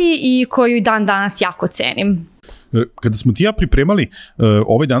struci i koju i dan danas jako cenim. Kada smo ti ja pripremali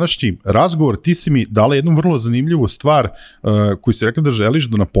ovaj današnji razgovor, ti si mi dala jednu vrlo zanimljivu stvar koju si rekla da želiš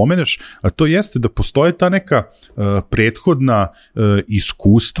da napomeneš, a to jeste da postoje ta neka prethodna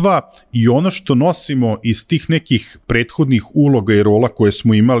iskustva i ono što nosimo iz tih nekih prethodnih uloga i rola koje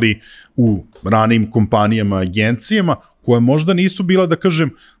smo imali u ranijim kompanijama, agencijama, koje možda nisu bila, da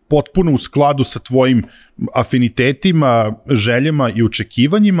kažem, potpuno u skladu sa tvojim afinitetima, željama i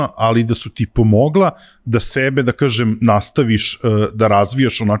očekivanjima, ali da su ti pomogla da sebe, da kažem, nastaviš da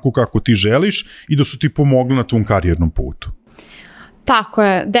razvijaš onako kako ti želiš i da su ti pomogla na tvom karijernom putu. Tako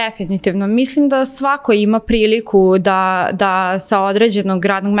je, definitivno. Mislim da svako ima priliku da sa određenog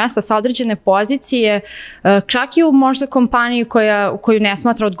radnog mesta, sa određene pozicije, čak i u možda kompaniji koju ne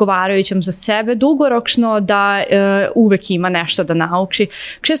smatra odgovarajućom za sebe, dugoročno da uvek ima nešto da nauči.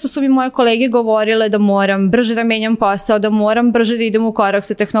 Često su mi moje kolege govorile da moram brže da menjam posao, da moram brže da idem u korak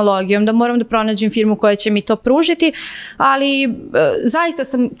sa tehnologijom, da moram da pronađem firmu koja će mi to pružiti, ali zaista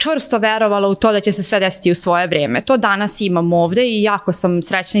sam čvrsto verovala u to da će se sve desiti u svoje vreme. To danas imam ovde i jako sam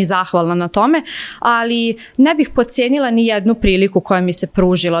srećna i zahvalna na tome, ali ne bih podcijenila ni jednu priliku koja mi se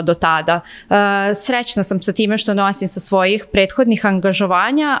pružila do tada. Srećna sam sa time što nosim sa svojih prethodnih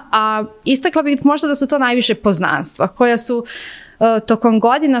angažovanja, a istakla bih možda da su to najviše poznanstva koja su tokom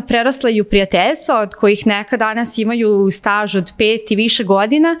godina prerasla i u prijateljstva, od kojih neka danas imaju staž od 5 i više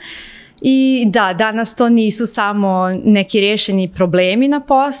godina. I da, danas to nisu samo neki rješeni problemi na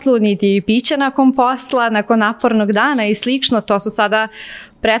poslu, niti piće nakon posla, nakon napornog dana i slično, to su sada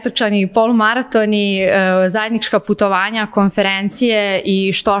pretrčani polumaratoni, zajednička putovanja, konferencije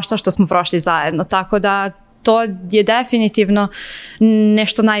i što smo prošli zajedno, tako da to je definitivno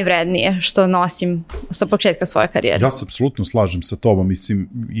nešto najvrednije što nosim sa početka svoje karijere. Ja se apsolutno slažem sa tobom, mislim,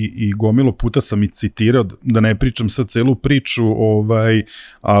 i gomilo puta sam i citirao, da ne pričam sad celu priču,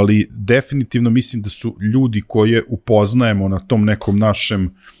 ali definitivno mislim da su ljudi koje upoznajemo na tom nekom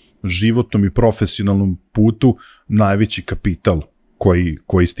našem životnom i profesionalnom putu najveći kapital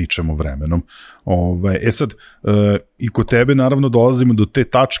koji stičemo vremenom. Sad, i kod tebe naravno dolazimo do te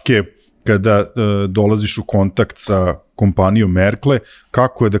tačke kada dolaziš u kontakt sa kompanijom Merkle,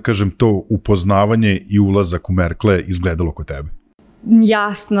 kako je, da kažem, to upoznavanje i ulazak u Merkle izgledalo kod tebe?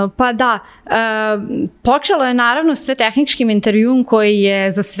 Jasno, pa da, počelo je naravno sve tehničkim intervjuom koji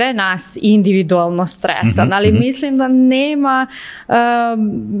je za sve nas individualno stresan, ali mislim da nema,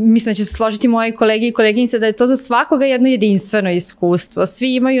 mislim da će se složiti moji kolege i koleginice da je to za svakoga jedno jedinstveno iskustvo.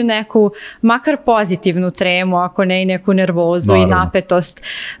 Svi imaju neku, makar pozitivnu tremu, ako ne i neku nervozu i napetost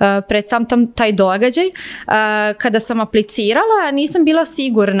pred sam taj događaj. Kada sam aplicirala, nisam bila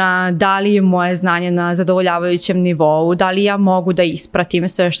sigurna da li je moje znanje na zadovoljavajućem nivou, da li ja mogu da ispratim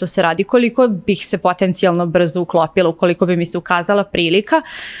sve što se radi, koliko bih se potencijalno brzo uklopila, ukoliko bi mi se ukazala prilika,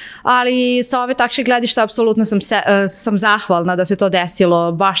 ali sa ove tačke gledišta apsolutno sam zahvalna da se to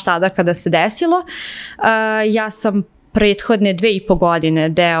desilo baš tada kada se desilo. Ja sam prethodne 2,5 godine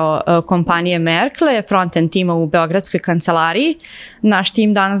deo kompanije Merkle, front-end tima u Beogradskoj kancelariji. Naš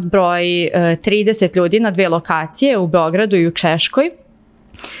tim danas broji 30 ljudi na 2 lokacije, u Beogradu i u Češkoj.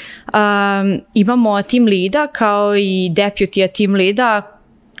 Imamo team leada kao i deputy team leada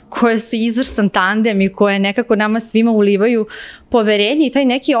koje su izvrstan tandem i koje nekako nama svima ulivaju poverenje i taj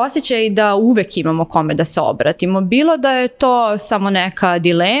neki osjećaj da uvek imamo kome da se obratimo. Bilo da je to samo neka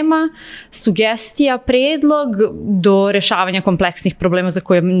dilema, sugestija, predlog do rešavanja kompleksnih problema za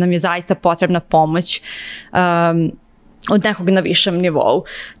koje nam je zaista potrebna pomoć od nekog na višem nivou.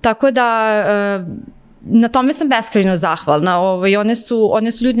 Tako da na tome sam beskrajno zahvalna.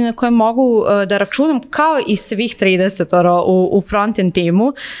 One su ljudi na koje mogu da računam kao i svih 30 u front-end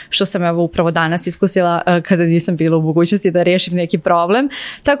timu, što sam evo upravo danas iskusila kada nisam bila u mogućnosti da rešim neki problem.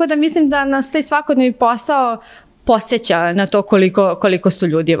 Tako da mislim da nas taj svakodnevni posao podsjeća na to koliko su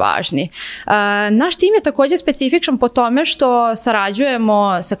ljudi važni. Naš tim je također specifičan po tome što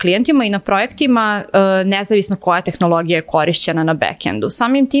sarađujemo sa klijentima i na projektima nezavisno koja tehnologija je korišćena na backendu.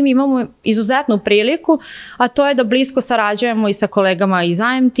 Samim tim imamo izuzetnu priliku, a to je da blisko sarađujemo i sa kolegama iz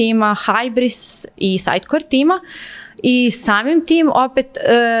IM tima, Hybris i Sitecore tima, i samim tim opet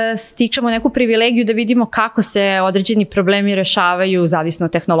stičemo neku privilegiju da vidimo kako se određeni problemi rešavaju zavisno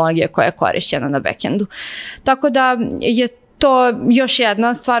od tehnologije koja je korišćena na backendu. Tako da je to još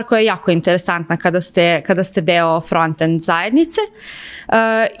jedna stvar koja je jako interesantna kada ste deo front-end zajednice.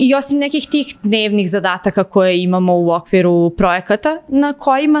 I osim nekih tih dnevnih zadataka koje imamo u okviru projekata na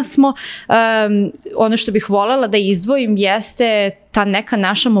kojima smo, ono što bih voljela da izdvojim jeste ta neka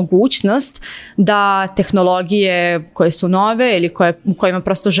naša mogućnost da tehnologije koje su nove ili u kojima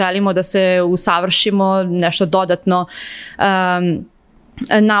prosto želimo da se usavršimo, nešto dodatno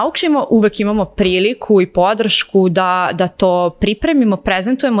naučimo, uvek imamo priliku i podršku da to pripremimo,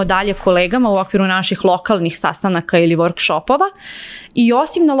 prezentujemo dalje kolegama u okviru naših lokalnih sastanaka ili workshopova. I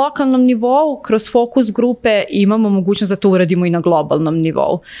osim na lokalnom nivou, kroz fokus grupe imamo mogućnost da to uradimo i na globalnom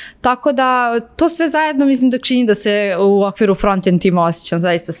nivou. Tako da to sve zajedno mislim da čini da se u okviru front-end tima osjećam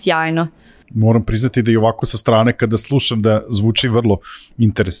zaista sjajno. Moram priznati da i ovako sa strane kada slušam da zvuči vrlo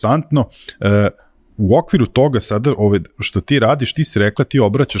interesantno. U okviru toga sada, što ti radiš, ti si rekla, ti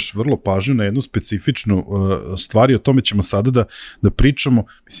obraćaš vrlo pažnju na jednu specifičnu stvar i o tome ćemo sada da pričamo.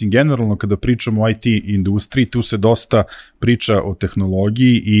 Mislim, generalno kada pričamo o IT industriji, tu se dosta priča o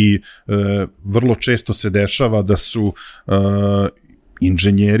tehnologiji i vrlo često se dešava da su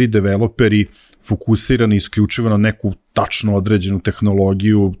inženjeri, developeri fokusirani isključivo na neku tačno određenu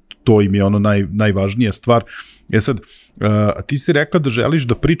tehnologiju, to im je ono najvažnija stvar. Sad, ti si rekla da želiš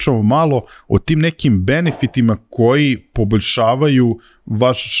da pričamo malo o tim nekim benefitima koji poboljšavaju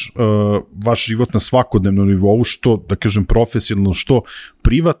vaš život na svakodnevnom nivou, što, da kažem, profesionalno, što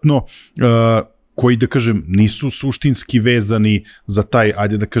privatno, koji, da kažem, nisu suštinski vezani za taj,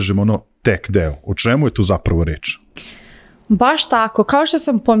 ajde da kažem, tech deo. O čemu je tu zapravo reč? Baš tako. Kao što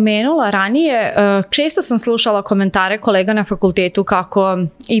sam pomenula ranije, često sam slušala komentare kolega na fakultetu kako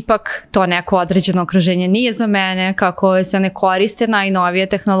ipak to neko određeno okruženje nije za mene, kako se ne koriste najnovije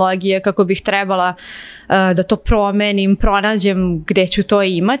tehnologije, kako bih trebala da to promenim, pronađem gde ću to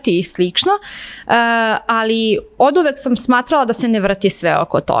imati i slično, ali oduvek sam smatrala da se ne vrti sve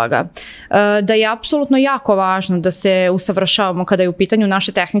oko toga. Da je apsolutno jako važno da se usavršavamo kada je u pitanju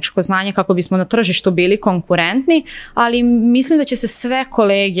naše tehničko znanje kako bismo na tržištu bili konkurentni, ali mislim da će se sve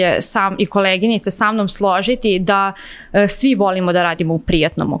kolege i koleginice sa mnom složiti da svi volimo da radimo u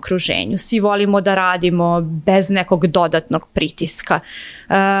prijatnom okruženju, svi volimo da radimo bez nekog dodatnog pritiska.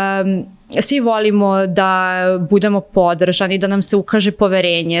 Svi volimo da budemo podržani, da nam se ukaže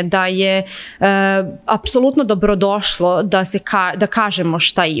poverenje, da je apsolutno dobrodošlo da kažemo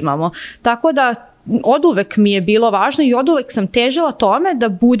šta imamo. Tako da oduvek mi je bilo važno i oduvek sam težila tome da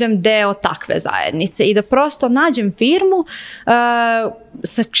budem deo takve zajednice i da prosto nađem firmu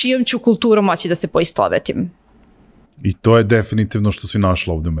sa čijom ću kulturom moći da se poistovetim. I to je definitivno što si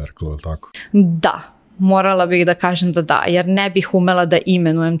našla ovde u Merkle, je li tako? Da. Morala bih da kažem da, jer ne bih umela da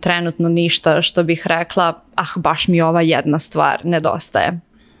imenujem trenutno ništa što bih rekla, baš mi ova jedna stvar nedostaje.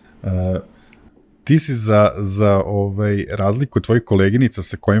 Ti si za razliku od tvojih koleginica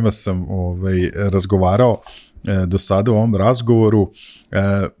sa kojima sam razgovarao do sada u ovom razgovoru,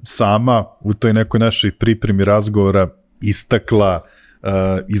 sama u toj nekoj našoj pripremi razgovora istakla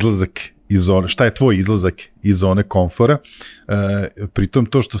izlazak iz zone, šta je tvoj izlazak iz zone komfora, pritom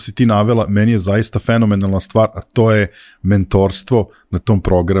to što si ti navela meni je zaista fenomenalna stvar, a to je mentorstvo na tom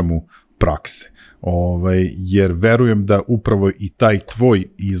programu prakse. Jer verujem da upravo i taj tvoj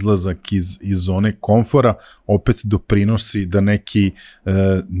izlazak iz zone komfora opet doprinosi da neki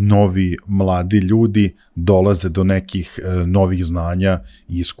novi mladi ljudi dolaze do nekih novih znanja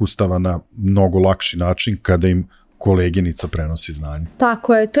i iskustava na mnogo lakši način kada im koleginica prenosi znanje.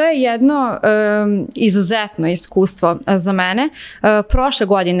 Tako je, to je jedno izuzetno iskustvo za mene. Prošle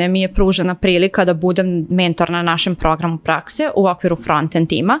godine mi je pružena prilika da budem mentor na našem programu prakse u okviru front-end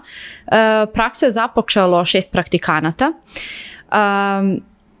tima. Praksu je započelo 6 praktikanata.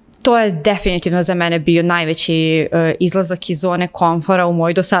 To je definitivno za mene bio najveći izlazak iz zone komfora u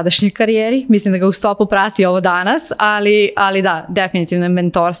mojoj dosadašnjoj karijeri. Mislim da ga u stopu prati ovo danas, ali da, definitivno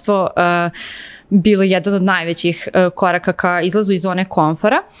mentorstvo bilo jedan od najvećih koraka ka izlazu iz zone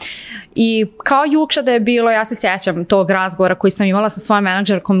komfora. I kao juče da je bilo, ja se sjećam tog razgovora koji sam imala sa svojom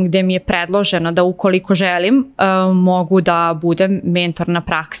menadžerkom gde mi je predloženo da ukoliko želim mogu da budem mentor na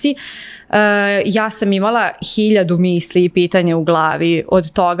praksi. Ja sam imala 1000 misli i pitanja u glavi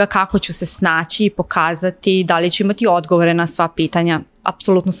od toga kako ću se snaći i pokazati, da li ću imati odgovore na sva pitanja.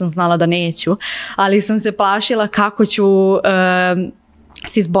 Apsolutno sam znala da neću, ali sam se plašila kako ću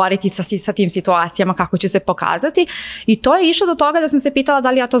se izboriti sa tim situacijama, kako ću se pokazati, i to je išlo do toga da sam se pitala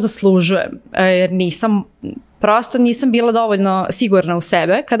da li ja to zaslužujem, jer nisam bila dovoljno sigurna u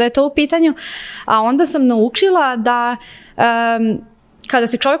sebe kada je to u pitanju, a onda sam naučila da kada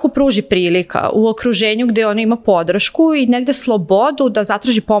se čovjeku pruži prilika u okruženju gdje on ima podršku i negde slobodu da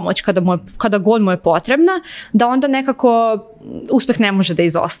zatraži pomoć kada god mu je potrebna, da onda nekako uspeh ne može da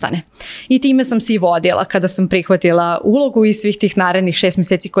izostane. I time sam se i vodila kada sam prihvatila ulogu i svih tih narednih 6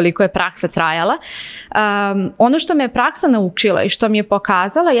 mjeseci koliko je praksa trajala. Ono što me je praksa naučila i što mi je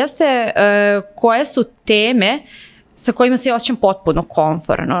pokazala jeste koje su teme sa kojima se osjećam potpuno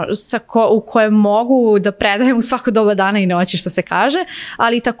komforno, u koje mogu da predajem u svako doba dana i noći, što se kaže,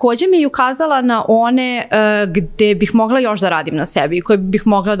 ali također mi je ukazala na one gde bih mogla još da radim na sebi i koje bih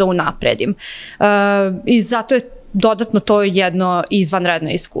mogla da unapredim. I zato je dodatno to jedno izvanredno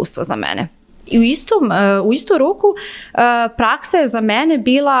iskustvo za mene. I u istu ruku praksa je za mene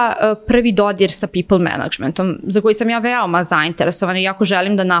bila prvi dodir sa people managementom, za koji sam ja veoma zainteresovana i jako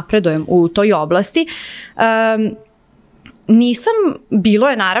želim da napredujem u toj oblasti. Bilo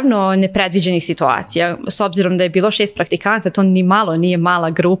je naravno nepredviđenih situacija, s obzirom da je bilo 6 praktikanata, to ni malo nije mala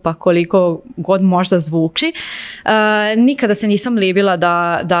grupa koliko god možda zvuči. Nikada se nisam libila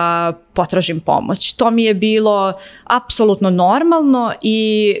da potražim pomoć. To mi je bilo apsolutno normalno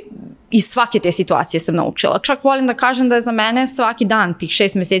i iz svake te situacije sam naučila. Čak volim da kažem da je za mene svaki dan tih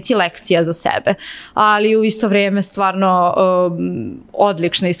 6 mjeseci lekcija za sebe, ali u isto vrijeme stvarno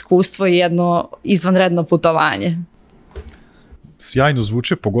odlično iskustvo i jedno izvanredno putovanje. Sjajno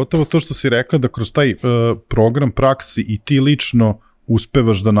zvuče, pogotovo to što si rekla da kroz taj program praksi i ti lično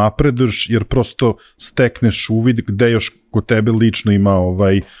uspevaš da napreduješ, jer prosto stekneš uvid gde još kod tebe lično ima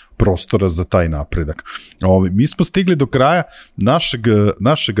prostora za taj napredak. Mi smo stigli do kraja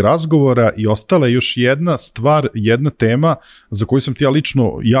našeg razgovora i ostala je još jedna stvar, jedna tema za koju sam ti ja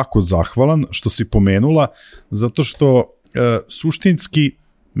lično jako zahvalan što si pomenula, zato što suštinski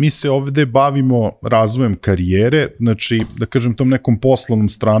mi se ovde bavimo razvojem karijere, znači, da kažem, tom nekom poslovnom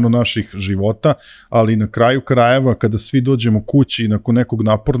stranu naših života, ali na kraju krajeva, kada svi dođemo kući nakon nekog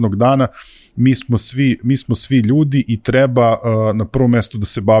napornog dana, mi smo svi ljudi i treba na prvom mestu da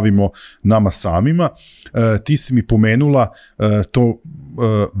se bavimo nama samima. Ti si mi pomenula to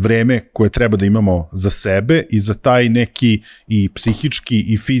vreme koje treba da imamo za sebe i za taj neki i psihički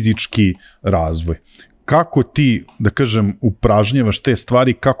i fizički razvoj. Kako ti, da kažem, upražnjavaš te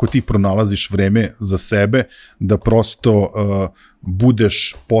stvari, kako ti pronalaziš vreme za sebe, da prosto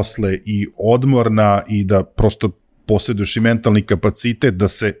budeš posle i odmorna i da prosto posjeduješ i mentalni kapacitet da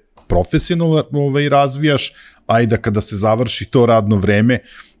se profesionalno razvijaš, a i da kada se završi to radno vreme,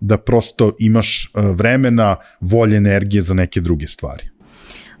 da prosto imaš vremena, volje, energije za neke druge stvari.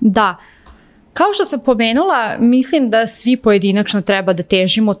 Da. Kao što sam pomenula, mislim da svi pojedinačno treba da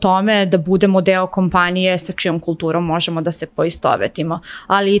težimo tome da budemo deo kompanije sa čijom kulturom možemo da se poistovetimo.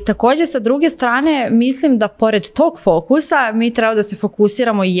 Ali takođe sa druge strane mislim da pored tog fokusa mi treba da se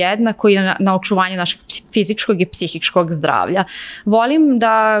fokusiramo jednako i na očuvanje našeg fizičkog i psihičkog zdravlja. Volim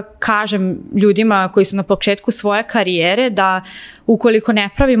da kažem ljudima koji su na početku svoje karijere da ukoliko ne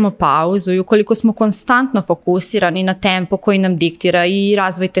pravimo pauzu i ukoliko smo konstantno fokusirani na tempo koji nam diktira i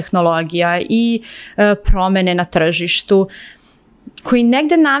razvoj tehnologija i promene na tržištu, koji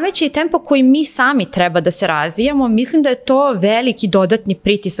negde nameće i tempo koji mi sami treba da se razvijamo, mislim da je to veliki dodatni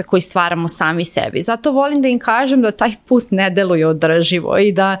pritisak koji stvaramo sami sebi. Zato volim da im kažem da taj put ne deluje održivo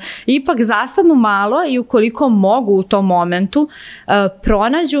i da ipak zastanu malo i ukoliko mogu u tom momentu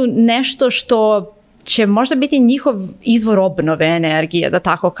pronađu nešto što će možda biti njihov izvor obnove energije, da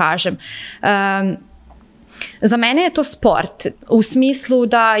tako kažem. Za mene je to sport, u smislu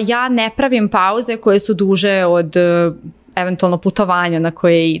da ja ne pravim pauze koje su duže od eventualno putovanja na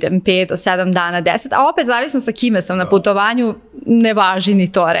koje idem 5 do 7 dana, 10, a opet zavisno sa kime sam na putovanju, ne važi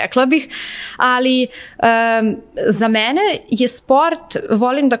ni to, rekla bih, ali za mene je sport,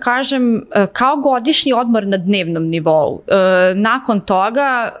 volim da kažem, kao godišnji odmor na dnevnom nivou. Nakon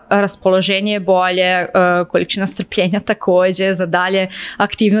toga raspoloženje je bolje, količina strpljenja takođe za dalje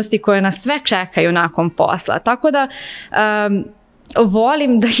aktivnosti koje nas sve čekaju nakon posla. Tako da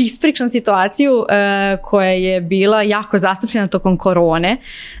volim da ispričam situaciju koja je bila jako zastupljena tokom korone,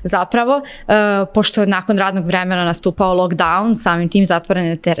 zapravo, pošto je nakon radnog vremena nastupao lockdown, samim tim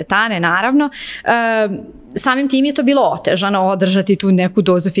zatvorene teretane, naravno, samim tim je to bilo otežano održati tu neku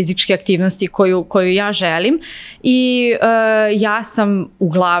dozu fizičke aktivnosti koju ja želim i ja sam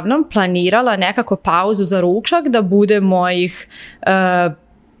uglavnom planirala nekako pauzu za ručak da bude mojih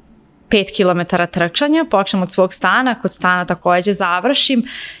 5 km trčanja, počnem od svog stana, kod stana takođe završim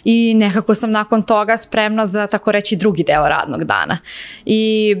i nekako sam nakon toga spremna za, tako reći, drugi deo radnog dana.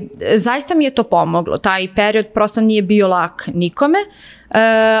 I zaista mi je to pomoglo. Taj period prosto nije bio lak nikome,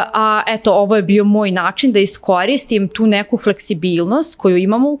 a eto, ovo je bio moj način da iskoristim tu neku fleksibilnost koju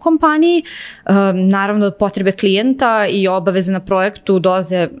imamo u kompaniji. Naravno, potrebe klijenta i obaveze na projektu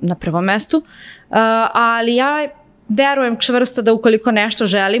dolaze na prvom mestu, ali ja verujem čvrsto da ukoliko nešto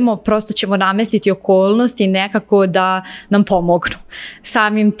želimo, prosto ćemo namestiti okolnosti nekako da nam pomognu.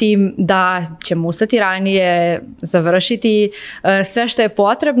 Samim tim da ćemo ustati ranije, završiti sve što je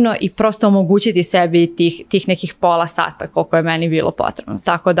potrebno i prosto omogućiti sebi tih nekih pola sata koliko je meni bilo potrebno.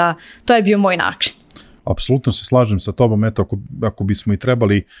 Tako da to je bio moj način. Apsolutno se slažem sa tobom, eto, ako bismo i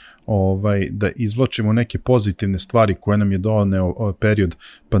trebali da izvlačimo neke pozitivne stvari koje nam je doneo period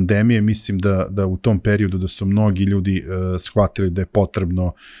pandemije, mislim da u tom periodu da su mnogi ljudi shvatili da je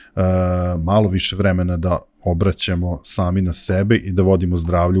potrebno malo više vremena da obraćamo sami na sebe i da vodimo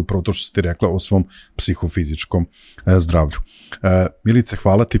zdravlje, upravo to što ste rekla o svom psihofizičkom zdravlju. Milice,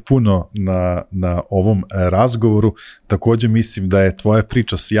 hvala ti puno na ovom razgovoru. Takođe mislim da je tvoja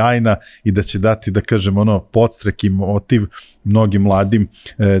priča sjajna i da će dati, da kažem, podstrek i motiv mnogim mladim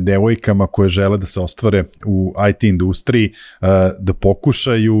devojkama koje žele da se ostvare u IT industriji, da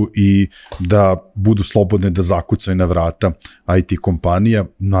pokušaju i da budu slobodne da zakucaju na vrata IT kompanija,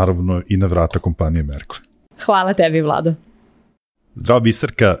 naravno i na vrata kompanije Merkle. Hvala tebi, Vlado. Zdravo,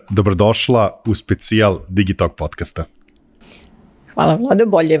 Biserka, dobrodošla u specijal Digitalk podcasta. Hvala, Vlado,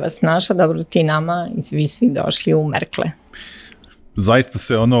 bolje vas našla, dobro ti nama i vi svi došli u Merkle. Zaista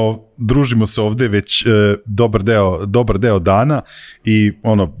se družimo se ovde već dobar deo dana i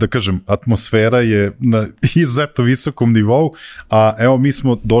da kažem, atmosfera je na izuzetno visokom nivou, a evo mi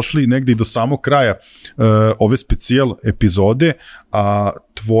smo došli negde i do samog kraja ove specijal epizode, a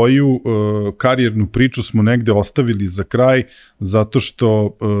tvoju karijernu priču smo negde ostavili za kraj, zato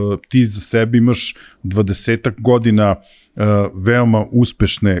što ti za sebe imaš 20 godina veoma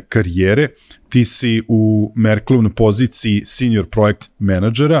uspešne karijere. Ti si u Merklu na poziciji senior project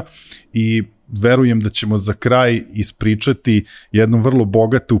menadžera i verujem da ćemo za kraj ispričati jednu vrlo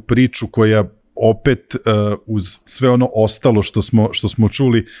bogatu priču koja opet uz sve ono ostalo što smo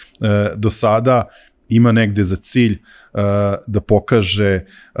čuli do sada ima negde za cilj da pokaže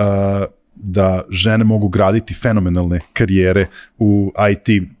da žene mogu graditi fenomenalne karijere u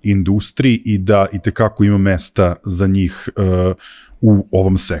IT industriji i da itekako ima mesta za njih u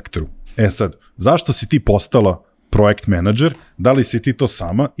ovom sektoru. Sad, zašto si ti postala projekt menadžer? Da li si ti to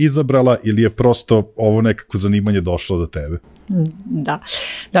sama izabrala ili je prosto ovo nekako zanimanje došlo do tebe? Da,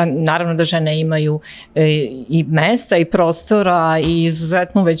 naravno da žene imaju i mesta i prostora i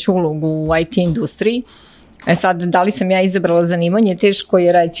izuzetnu veću ulogu u IT industriji. Sad, da li sam ja izabrala zanimanje, teško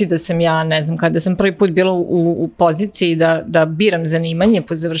je reći da sam ja, ne znam, kada sam prvi put bila u poziciji da biram zanimanje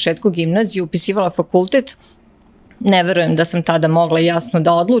po završetku gimnazije, upisivala fakultet, ne verujem da sam tada mogla jasno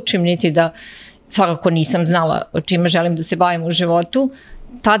da odlučim, niti da svakako nisam znala o čime želim da se bavim u životu.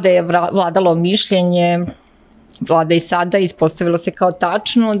 Tada je vladalo mišljenje, vlada i sada, ispostavilo se kao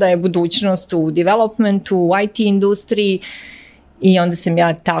tačno da je budućnost u developmentu, u IT industriji i onda sam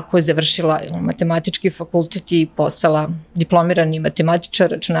ja tako završila matematički fakultet i postala diplomirani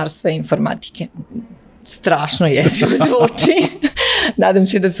matematičar računarstva i informatike. Strašno jezivo zvuči. Nadam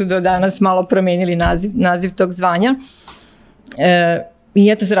se da su do danas malo promenili naziv tog zvanja. I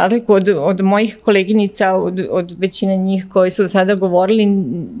eto, za razliku od mojih koleginica, od većine njih koji su sada govorili,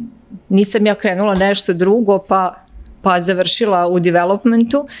 nisam ja krenula nešto drugo pa završila u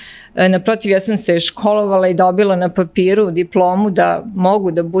developmentu. Naprotiv, ja sam se školovala i dobila na papiru diplomu da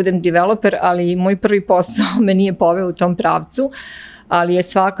mogu da budem developer, ali moj prvi posao me nije poveo u tom pravcu, ali je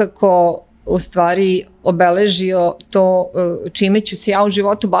svakako u stvari obeležio to čime ću se ja u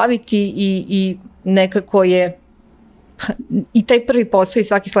životu baviti i nekako je i taj prvi posao i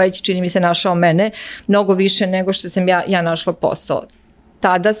svaki sledeći čini mi se našao mene mnogo više nego što sam ja našla posao.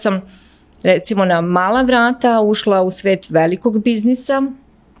 Tada sam recimo na mala vrata ušla u svet velikog biznisa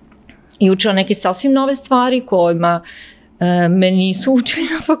i učila neke sasvim nove stvari kojima me nisu učili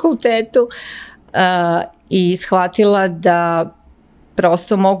na fakultetu i shvatila da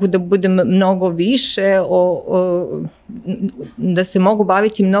prosto mogu da budem mnogo više, da se mogu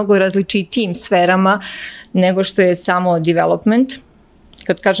baviti mnogo različitijim sferama nego što je samo development.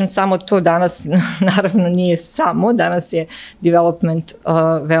 Kad kažem samo to danas, naravno nije samo, danas je development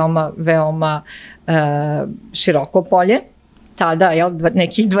veoma široko polje. Tada,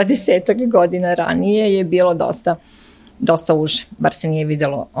 nekih 20 godina ranije je bilo dosta uže, bar se nije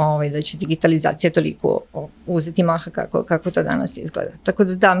videlo da će digitalizacija toliko uzeti maha kako to danas izgleda. Tako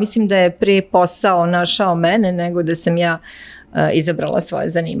da mislim da je pre posao našao mene nego da sam ja izabrala svoje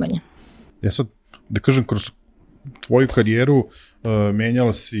zanimanje. Ja sad, da kažem, kroz tvoju karijeru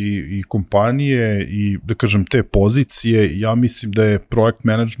menjala si i kompanije i, da kažem, te pozicije. Ja mislim da je projekt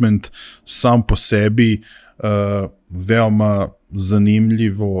management sam po sebi veoma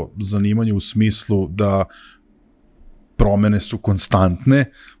zanimljivo zanimanje u smislu da promene su konstantne,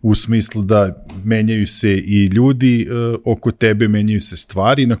 u smislu da menjaju se i ljudi oko tebe, menjaju se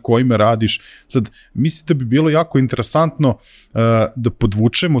stvari na kojima radiš. Sad, mislim da bi bilo jako interesantno da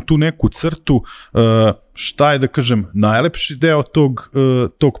podvučemo tu neku crtu šta je, da kažem, najlepši deo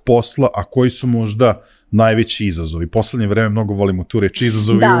tog posla, a koji su možda najveći izazovi. Poslednje vreme mnogo volimo tu reč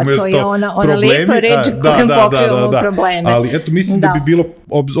izazovi umesto problemi. Da, to je ona lepa reč kojom pokrivamo probleme. Ali eto, mislim da bi bilo,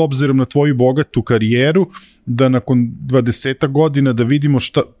 obzirom na tvoju bogatu karijeru, da nakon 20 godina da vidimo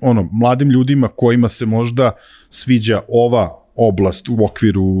šta, mladim ljudima kojima se možda sviđa ova oblast u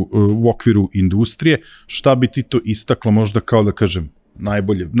okviru industrije, šta bi ti to istakla možda kao, da kažem,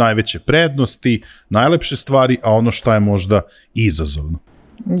 najveće prednosti, najlepše stvari, a ono šta je možda izazovno?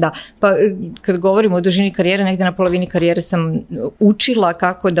 Da, pa kad govorimo o dužini karijere, negde na polovini karijere sam učila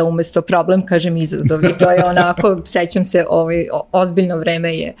kako da umesto problem kažem izazov i to je onako, sećam se, ozbiljno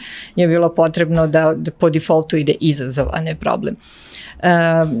vreme je bilo potrebno da po defaultu ide izazov, a ne problem.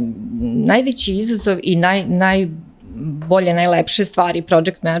 Najveći izazov i najbolje, najlepše stvari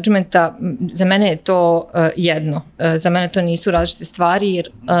project managementa, za mene je to jedno. Za mene to nisu različite stvari, jer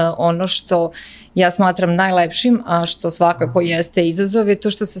ono što ja smatram najlepšim, a što svakako jeste izazov, je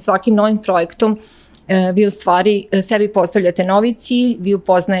to što sa svakim novim projektom vi u stvari sebi postavljate novi cilj, vi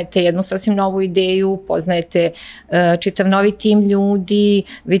upoznajete jednu sasvim novu ideju, upoznajete čitav novi tim ljudi,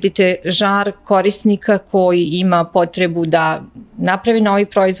 vidite žar korisnika koji ima potrebu da napravi novi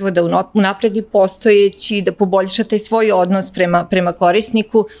proizvod, da unapredi postojeći, da poboljša taj svoj odnos prema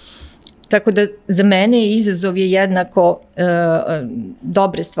korisniku. Tako da za mene izazov je jednako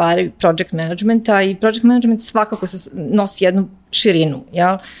dobre stvari project managementa i project management svakako nosi jednu širinu,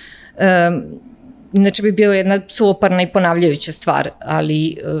 jel? Inače bi bio jedna suvoparna i ponavljajuća stvar,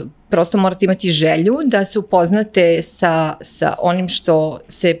 ali prosto morate imati želju da se upoznate sa onim što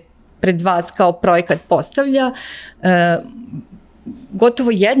se pred vas kao projekat postavlja,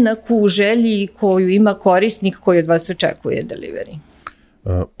 gotovo jednaku u želji koju ima korisnik koji od vas očekuje delivery.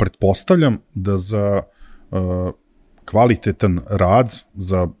 Pretpostavljam da za kvalitetan rad,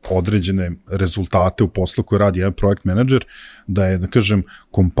 za određene rezultate u poslu koje radi jedan projekt menadžer, da je, da kažem,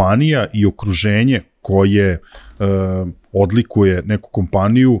 kompanija i okruženje koje odlikuje neku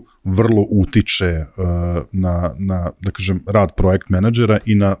kompaniju vrlo utiče na, da kažem, rad projekt menadžera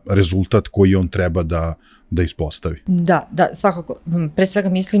i na rezultat koji on treba da ispostavi. Da, svakako. Pre svega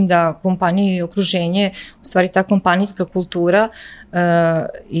mislim da kompanije i okruženje, u stvari ta kompanijska kultura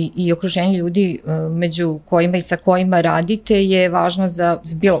i okruženje ljudi među kojima i sa kojima radite je važno za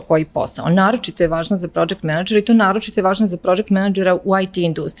bilo koji posao. Naročito je važno za project menadžera i to naročito je važno za project menadžera u IT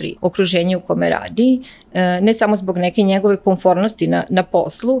industriji. Okruženje u kome radi, ne samo zbog neke njegove konformnosti na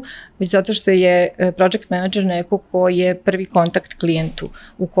poslu, već zato što je project menadžer neko ko je prvi kontakt klijentu,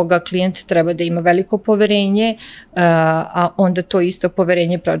 u koga klijent treba da ima veliko poverenje, a onda to isto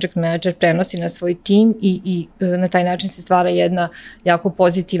poverenje project menadžer prenosi na svoj tim i na taj način se stvara jedna jako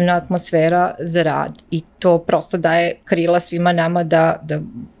pozitivna atmosfera za rad i to prosto daje krila svima nama da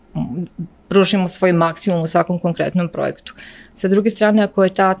pružimo svoj maksimum u svakom konkretnom projektu. Sa druge strane, ako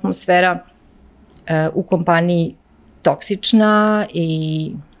je ta atmosfera u kompaniji toksična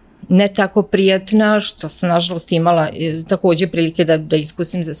i ne tako prijatna, što sam nažalost imala takođe prilike da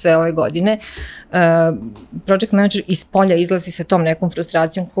iskusim za sve ove godine, project manager iz polja izlazi sa tom nekom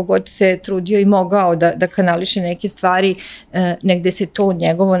frustracijom, kogod se trudio i mogao da kanališe neke stvari, negde se to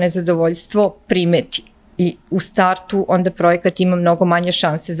njegovo nezadovoljstvo primeti. I u startu onda projekat ima mnogo manje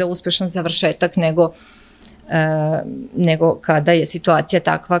šanse za uspešan završetak nego kada je situacija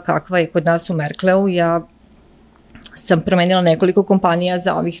takva kakva je kod nas u Merkleu. Ja sam promenila nekoliko kompanija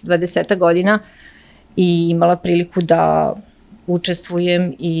za ovih 20 godina i imala priliku da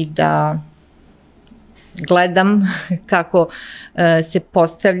učestvujem i da gledam kako se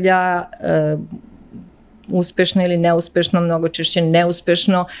postavlja uspešno ili neuspešno, mnogo češće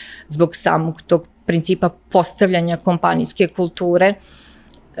neuspešno zbog samog tog principa postavljanja kompanijske kulture.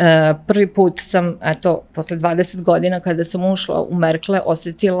 Prvi put sam, posle 20 godina kada sam ušla u Merkle,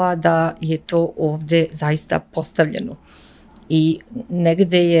 osetila da je to ovde zaista postavljeno. I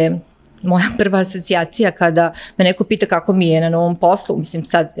negde je moja prva asocijacija kada me neko pita kako mi je na novom poslu, mislim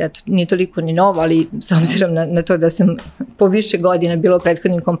sad nije toliko ni novo, ali s obzirom na to da sam po više godina bila u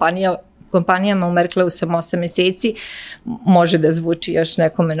prethodnim kompanijama, u Merkleu sam 8 meseci, može da zvuči još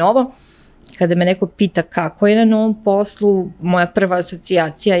nekome novo. Kada me neko pita kako je na novom poslu, moja prva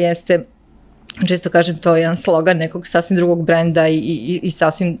asocijacija jeste, često kažem, to je jedan slogan nekog sasvim drugog brenda i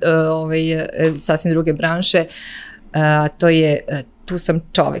sasvim druge branše, to je tu sam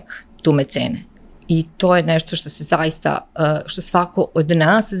čovek, tu me cene. I to je nešto što se zaista, što svako od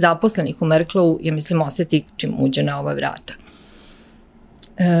nas zaposlenih u Merkleu, ja mislim, oseti čim uđe na ova vrata.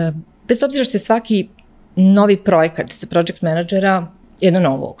 Bez obzira što je svaki novi projekat za project menadžera jedno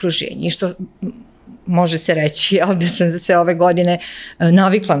novo okruženje i što može se reći, ali da sam za sve ove godine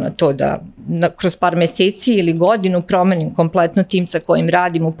navikla na to da kroz par meseci ili godinu promenim kompletno tim sa kojim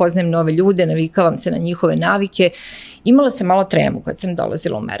radim, upoznajem nove ljude, navikavam se na njihove navike. Imala sam malo tremu kad sam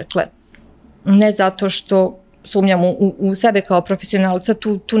dolazila u Merkle. Ne zato što sumnjam u sebe kao profesionalca,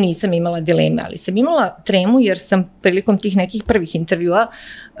 tu nisam imala dileme, ali sam imala tremu jer sam prilikom tih nekih prvih intervjua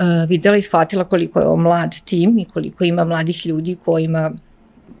videla i shvatila koliko je ovo mlad tim i koliko ima mladih ljudi kojima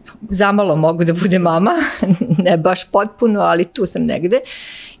zamalo mogu da bude mama, ne baš potpuno, ali tu sam negde.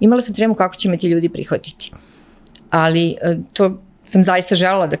 Imala sam tremu kako će me ti ljudi prihvatiti. Ali to sam zaista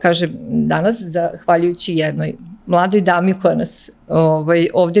želela da kažem danas, zahvaljujući jednoj mladoj dami koja nas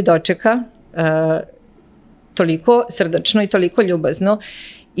ovde dočeka, toliko srdačno i toliko ljubazno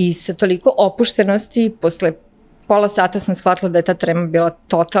i sa toliko opuštenosti. Posle pola sata sam shvatila da je ta trema bila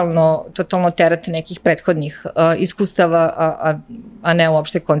totalno teret nekih prethodnih iskustava, a ne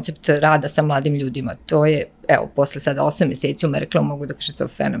uopšte koncept rada sa mladim ljudima. To je, evo, posle sada 8 meseci u Merkleu mogu da kažem, to je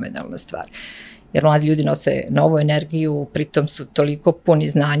fenomenalna stvar. jer mladi ljudi nose novu energiju, pritom su toliko puni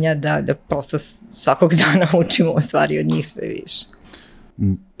znanja da prosto svakog dana učimo u stvari od njih sve više.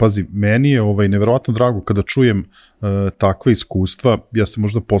 Pazi, meni je neverovatno drago kada čujem takve iskustva. Ja se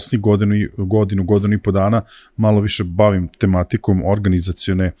možda posljednjih godinu i po dana malo više bavim tematikom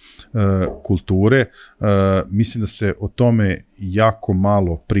organizacione kulture. Mislim da se o tome jako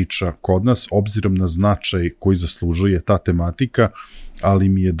malo priča kod nas, obzirom na značaj koji zaslužuje ta tematika, ali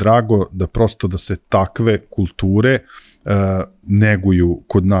mi je drago da prosto da se takve kulture neguju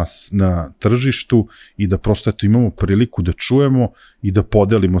kod nas na tržištu i da prosto imamo priliku da čujemo i da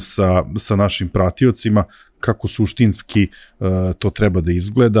podelimo sa našim pratiocima kako suštinski to treba da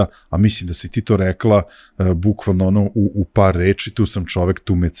izgleda, a mislim da si ti to rekla bukvalno u par reči, tu sam čovek,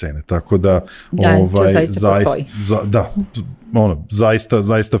 tu me cene, tako da to zaista postoji.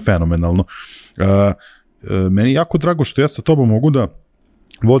 Zaista fenomenalno. Meni je jako drago što ja sa tobom mogu da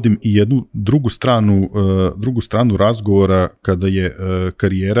vodim i jednu drugu stranu razgovora kada je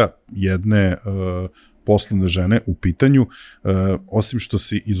karijera jedne poslovne žene u pitanju. Osim što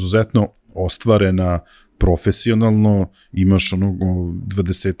si izuzetno ostvarena profesionalno, imaš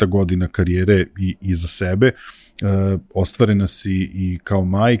 20 godina karijere i iza sebe, ostvarena si i kao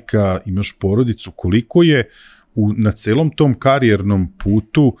majka, imaš porodicu. Koliko je na celom tom karijernom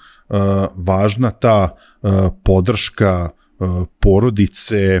putu važna ta podrška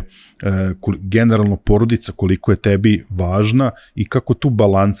porodice, generalno porodica koliko je tebi važna i kako tu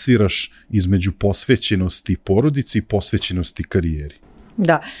balansiraš između posvećenosti porodici i posvećenosti karijeri?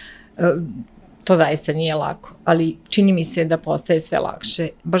 Da, to zaista nije lako, ali čini mi se da postaje sve lakše,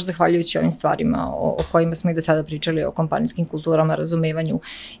 baš zahvaljujući ovim stvarima o kojima smo i do sada pričali, o kompanijskim kulturama, razumevanju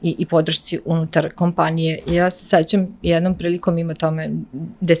i podršci unutar kompanije. Ja se sećam jednom prilikom, ima tome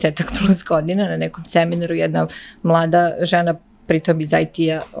 10+ godina, na nekom seminaru jedna mlada žena, pritom iz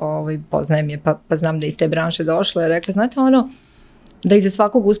IT-a, poznajem je pa znam da iz te branše došla, je rekla, znate da iza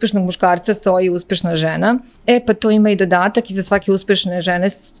svakog uspešnog muškarca stoji uspešna žena, pa to ima i dodatak, iza svake uspešne žene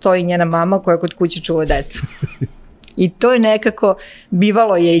stoji njena mama koja kod kuće čuva decu. I to je nekako,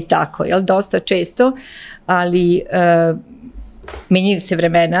 bivalo je i tako, dosta često, ali menjaju se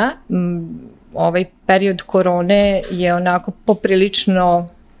vremena, ovaj period korone je onako poprilično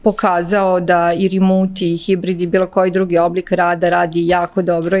pokazao da i remote i hibrid i bilo koji drugi oblik rada radi jako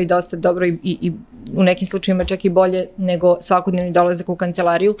dobro i dosta dobro i u nekim slučajima čak i bolje nego svakodnevni dolazak u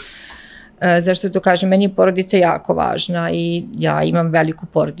kancelariju. Zašto to kažem? Meni je porodica jako važna i ja imam veliku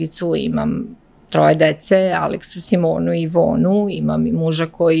porodicu, imam 3 dece, Aleksu, Simonu i Ivonu, imam i muža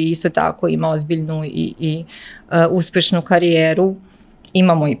koji isto tako ima ozbiljnu i uspešnu karijeru,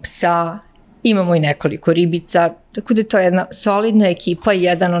 imamo i psa, imamo i nekoliko ribica, tako da to je jedna solidna ekipa i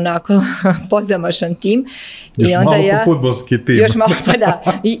jedan onako pozamašan tim. Još onda malo po fudbalski tim. Još malo, pa da.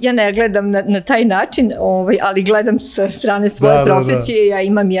 I ja ne gledam na taj način, ali gledam sa strane svoje profesije. Ja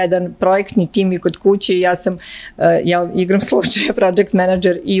imam jedan projektni tim i kod kuće i ja igram slučaja project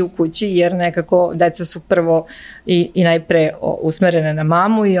manager i u kući, jer nekako deca su prvo i najpre usmerene na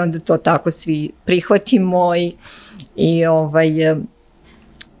mamu i onda to tako svi prihvatimo i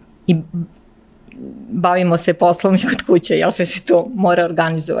bavimo se poslom i kod kuće, sve se to mora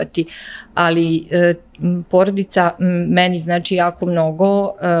organizovati, ali porodica meni znači jako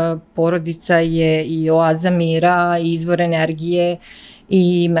mnogo. Porodica je i oaza mira, i izvor energije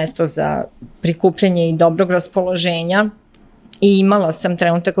i mesto za prikupljanje i dobrog raspoloženja. I imala sam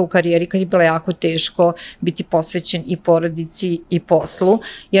trenutaka u karijeri kad je bilo jako teško biti posvećen i porodici i poslu,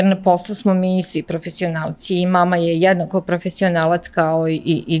 jer na poslu smo mi svi profesionalci i mama je jednako profesionalac kao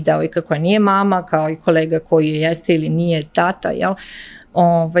i devojka koja nije mama, kao i kolega koji jeste ili nije tata,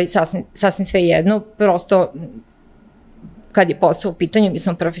 sasvim sve jedno, prosto kad je posao u pitanju mi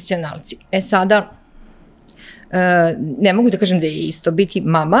smo profesionalci. Sada ne mogu da kažem da je isto biti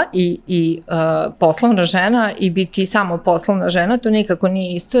mama i poslovna žena i biti samo poslovna žena, to nikako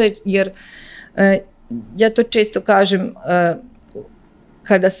nije isto, jer ja to često kažem,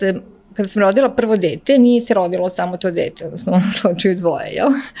 kada sam rodila prvo dete, nije se rodilo samo to dete, odnosno u ovom slučaju 2,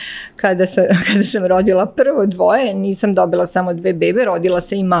 Kada sam rodila prvo 2, nisam dobila samo 2 bebe, rodila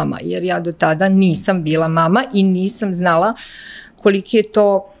se i mama, jer ja do tada nisam bila mama i nisam znala koliki je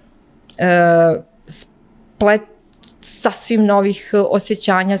to splet sasvim novih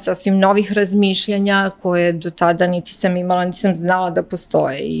osjećanja, sasvim novih razmišljanja koje do tada niti sam imala, niti sam znala da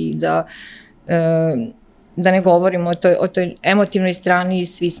postoje i da ne govorimo o toj emotivnoj strani,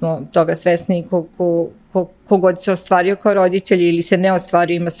 svi smo toga svesni, kogod se ostvario kao roditelj ili se ne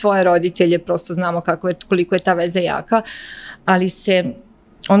ostvario, ima svoje roditelje, prosto znamo koliko je ta veza jaka, ali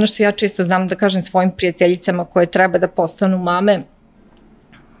ono što ja često znam da kažem svojim prijateljicama koje treba da postanu mame,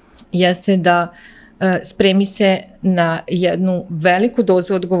 jeste da spremi se na jednu veliku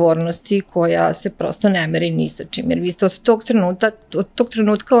dozu odgovornosti koja se prosto ne meri ni sa čim, jer vi ste od tog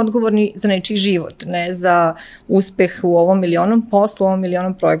trenutka odgovorni za nečiji život, ne za uspeh u ovom ili onom poslu, u ovom ili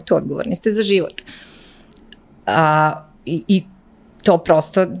onom projektu, odgovorni ste za život. I to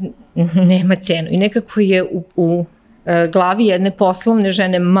prosto nema cenu. I nekako je u glavi jedne poslovne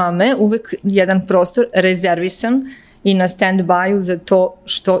žene mame uvek jedan prostor rezervisan i na stand-by-u za to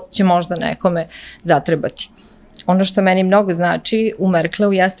što će možda nekome zatrebati. Ono što meni mnogo znači u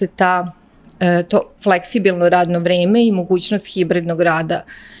Merkleu jeste to fleksibilno radno vreme i mogućnost hibridnog rada.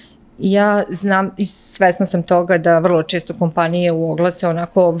 Ja znam i svesna sam toga da vrlo često kompanije u oglase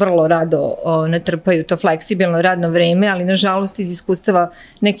onako vrlo rado natrpaju to fleksibilno radno vreme, ali nažalost iz iskustava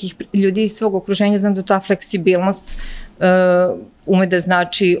nekih ljudi iz svog okruženja znam da ta fleksibilnost ume da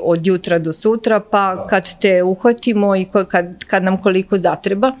znači od jutra do sutra, pa kad te uhvatimo i kad nam koliko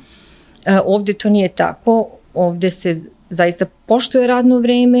zatreba. Ovde to nije tako, ovde se zaista poštuje radno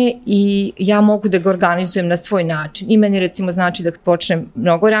vreme i ja mogu da ga organizujem na svoj način. I meni recimo znači da počnem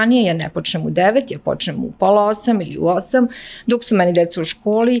mnogo ranije, ja ne počnem u 9, ja počnem u pola 8 ili u 8, dok su meni deca u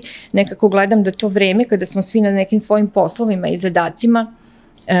školi, nekako gledam da to vreme kada smo svi na nekim svojim poslovima i zadacima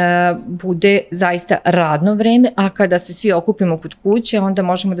bude zaista radno vreme, a kada se svi okupimo kod kuće, onda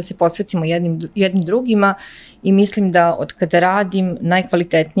možemo da se posvetimo jednim drugima i mislim da od kada radim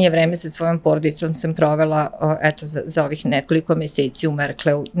najkvalitetnije vreme sa svojom porodicom sam provela za ovih nekoliko meseci u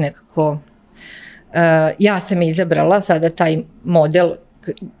Merkleu. Nekako ja sam izabrala sada taj model,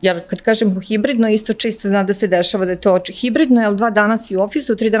 jer kad kažem hibridno, isto čisto zna da se dešava da je to hibridno, jer 2 dana si u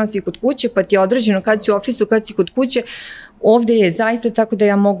ofisu, 3 dana si kod kuće, pa ti je određeno kad si u ofisu, kad si kod kuće. Ovde je zaista tako da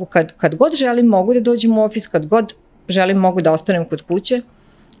ja mogu kad god želim mogu da dođem u ofis, kad god želim mogu da ostanem kod kuće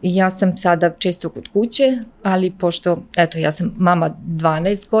i ja sam sada često kod kuće, ali pošto, ja sam mama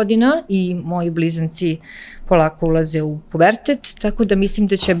 12 godina i moji blizanci polako ulaze u pubertet, tako da mislim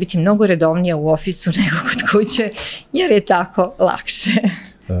da će biti mnogo redovnija u ofisu nego kod kuće, jer je tako lakše.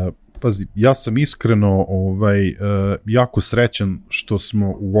 Pazi, ja sam iskreno jako srećan što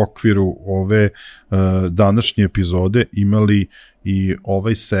smo u okviru ove današnje epizode imali i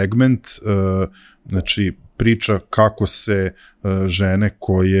ovaj segment, znači priča kako se žene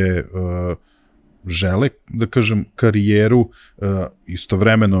koje žele, da kažem, karijeru,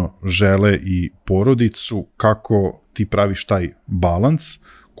 istovremeno žele i porodicu, kako ti praviš taj balans,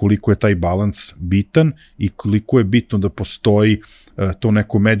 koliko je taj balans bitan i koliko je bitno da postoji to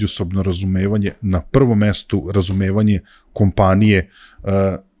neko međusobno razumevanje, na prvom mestu razumevanje kompanije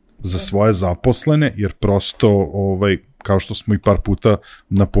za svoje zaposlene, jer prosto kao što smo i par puta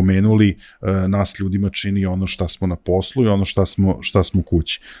napomenuli, nas ljudima čini ono šta smo na poslu i ono šta smo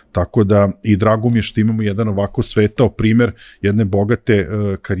kući. Tako da i drago mi je što imamo jedan ovako svetao primer jedne bogate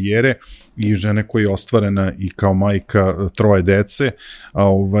karijere i žene koja je ostvarena i kao majka 3 dece,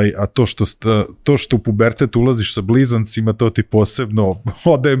 a to što u pubertet ulaziš sa blizancima, to ti posebno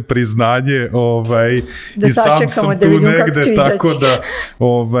odajem priznanje da i sam sam da tu negde, tako izaći.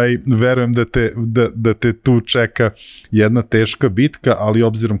 da verujem da te tu čeka jedna teška bitka, ali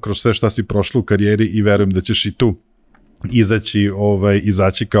obzirom kroz sve šta si prošla u karijeri i verujem da ćeš i tu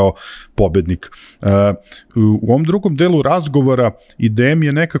izaći kao pobednik. U ovom drugom delu razgovora ideja mi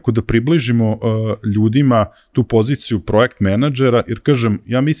je nekako da približimo ljudima tu poziciju projekt menadžera, jer kažem,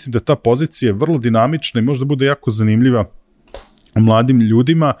 ja mislim da ta pozicija je vrlo dinamična i možda bude jako zanimljiva mladim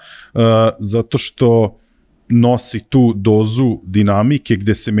ljudima, zato što nosi tu dozu dinamike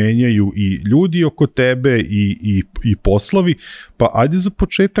gde se menjaju i ljudi oko tebe i poslovi, pa ajde za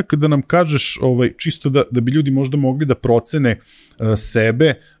početak da nam kažeš, čisto da bi ljudi možda mogli da procene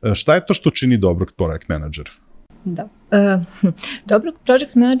sebe, šta je to što čini dobrog project menadžera? Da. Dobrog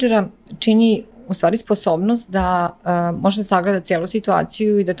project menadžera čini u stvari sposobnost da može da sagleda cijelu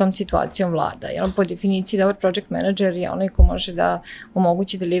situaciju i da tom situacijom vlada. Po definiciji dobar project manager je onaj ko može da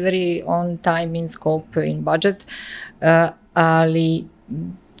omogući delivery on time, in scope, in budget, ali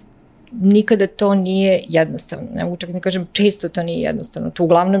nikada to nije jednostavno. Ne mogu čak ne kažem, često to nije jednostavno. To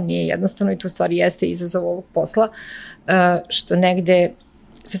uglavnom nije jednostavno i to u stvari jeste izazov ovog posla, što negde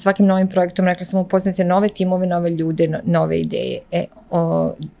sa svakim novim projektom, rekla sam, upoznate nove timove, nove ljude, nove ideje.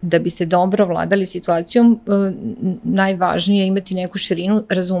 Da biste dobro vladali situacijom, najvažnije je imati neku širinu,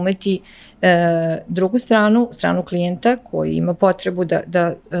 razumeti drugu stranu klijenta koji ima potrebu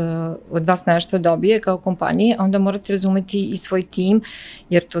da od vas nešto dobije kao kompanije, a onda morate razumeti i svoj tim,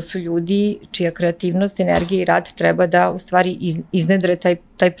 jer to su ljudi čija kreativnost, energija i rad treba da u stvari iznedre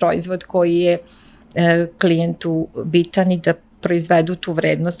taj proizvod koji je klijentu bitan i da proizvedu tu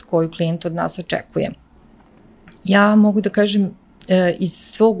vrednost koju klijent od nas očekuje. Ja mogu da kažem iz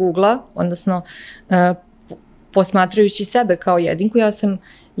svog ugla, odnosno posmatrajući sebe kao jedinku, ja sam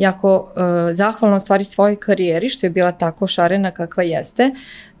jako zahvalna u stvari svojoj karijeri što je bila tako šarena kakva jeste,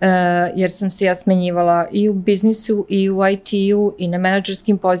 jer sam se ja smenjivala i u biznisu i u IT-u i na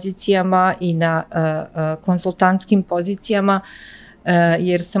menadžerskim pozicijama i na konsultantskim pozicijama,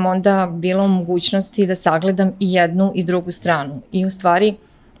 jer sam onda bila u mogućnosti da sagledam i jednu i drugu stranu. I u stvari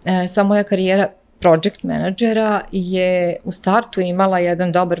sva moja karijera project menadžera je u startu imala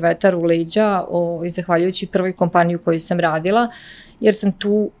jedan dobar vetar u leđa i zahvaljujući prvoj kompaniji u kojoj sam radila, jer sam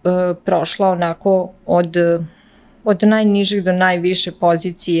tu prošla onako od najnižih do najviše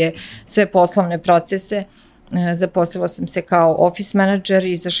pozicije, sve poslovne procese. Zaposlila sam se kao office manager,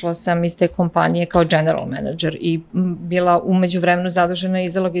 izašla sam iz te kompanije kao general manager i bila umeđu vremenu zadužena i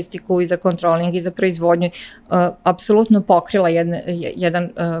za logistiku i za controlling i za proizvodnju. Apsolutno pokrila jedan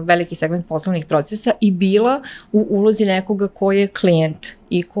veliki segment poslovnih procesa i bila u ulozi nekoga ko je klijent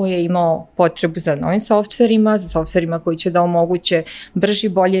i koji je imao potrebu za novim softverima, za softverima koji će da omoguće brži,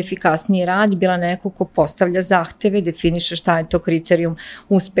 bolji, efikasniji rad, bila neko ko postavlja zahteve, definiše šta je to kriterijum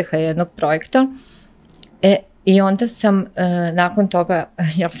uspeha jednog projekta. I onda sam nakon toga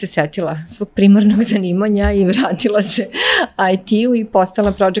se setila svog primarnog zanimanja i vratila se IT-u i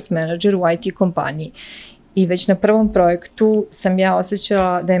postala project manager u IT kompaniji. I već na prvom projektu sam ja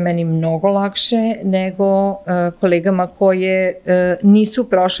osjećala da je meni mnogo lakše nego kolegama koje nisu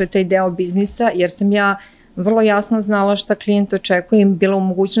prošle taj deo biznisa, jer sam ja vrlo jasno znala šta klijent očekuje i bila u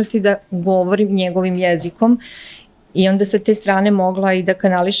mogućnosti da govorim njegovim jezikom. I onda sa te strane mogla i da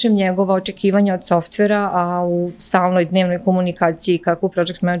kanališem njegova očekivanja od softvera, a u stalnoj dnevnoj komunikaciji kako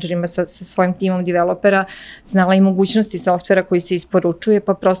project manager ima sa svojim timom developera, znala i mogućnosti softvera koji se isporučuje,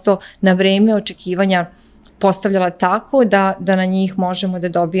 pa prosto na vreme očekivanja postavljala tako da na njih možemo da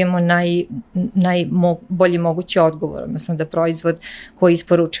dobijemo najbolji mogući odgovor, odnosno da proizvod koji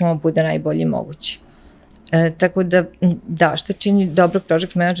isporučujemo bude najbolji mogući. Tako da, šta čini dobrog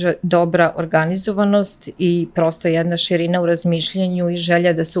project menadžera? Dobra organizovanost i prosto jedna širina u razmišljanju i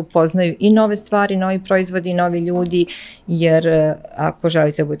želja da se upoznaju i nove stvari, novi proizvodi i novi ljudi, jer ako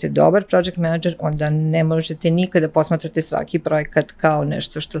želite da budete dobar project menadžer, onda ne možete nikada posmatrate svaki projekat kao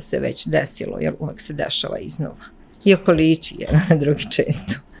nešto što se već desilo, jer uvek se dešava iznova. Iako liči jedan na drugi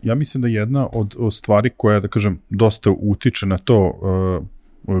često. Ja mislim da jedna od stvari koja, da kažem, dosta utiče na to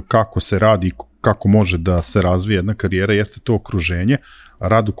kako se radi, kako može da se razvije jedna karijera, jeste to okruženje.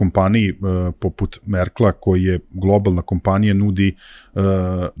 Rad u kompaniji poput Merkla, koji je globalna kompanija,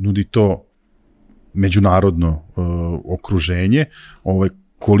 nudi to međunarodno okruženje.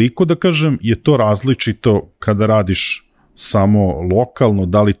 Koliko, da kažem, je to različito kada radiš samo lokalno,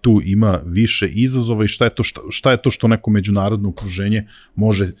 da li tu ima više izazova i šta je to što neko međunarodno okruženje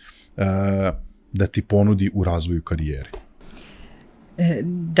može da ti ponudi u razvoju karijere?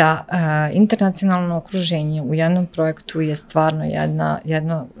 Da, internacionalno okruženje u jednom projektu je stvarno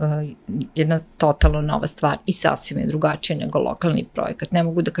jedna totalno nova stvar i sasvim je drugačije nego lokalni projekat. Ne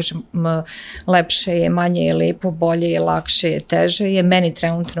mogu da kažem lepše je, manje je lepo, bolje je, lakše je, teže je. Meni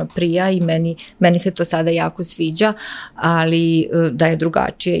trenutno prija i meni se to sada jako sviđa, ali da je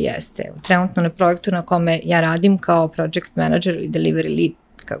drugačije jeste. Trenutno na projektu na kome ja radim kao project manager ili delivery lead,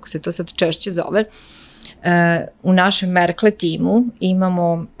 kako se to sad češće zove, u našem Merkle timu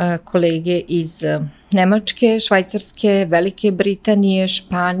imamo kolege iz Nemačke, Švajcarske, Velike Britanije,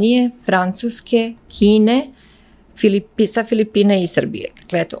 Španije, Francuske, Kine, sa Filipina i Srbije.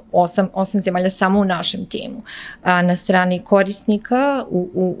 Dakle, eto, 8 zemalja samo u našem timu. A na strani korisnika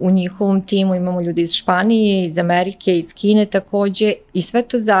u njihovom timu imamo ljudi iz Španije, iz Amerike, iz Kine takođe i sve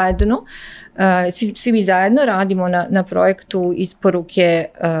to zajedno, svi mi zajedno radimo na projektu isporuke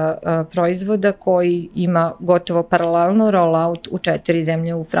proizvoda koji ima gotovo paralelno rollout u 4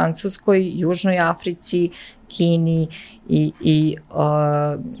 zemlje, u Francuskoj, Južnoj Africi, Kini i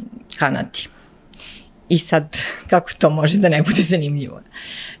Kanadi. I sad, kako to može da ne bude zanimljivo?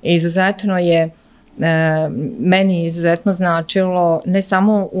 Izuzetno je meni izuzetno značilo, ne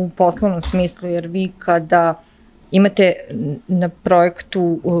samo u poslovnom smislu, jer vi kada imate na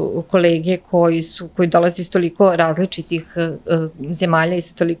projektu kolege koji dolaze iz toliko različitih zemalja i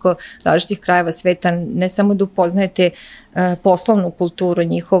sa toliko različitih krajeva sveta, ne samo da upoznajete poslovnu kulturu,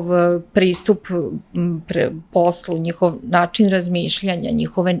 njihov pristup poslu, njihov način razmišljanja,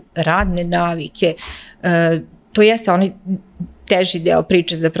 njihove radne navike, to jeste onaj teži deo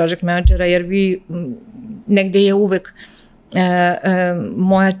priče za project menadžera, jer vi negde je uvek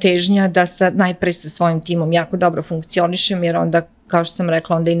moja težnja da najpre sa svojim timom jako dobro funkcionišem, jer onda, kao što sam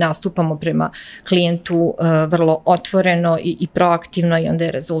rekla, onda i nastupamo prema klijentu vrlo otvoreno i proaktivno i onda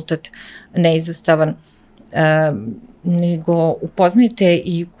je rezultat neizostavan. nego upoznajte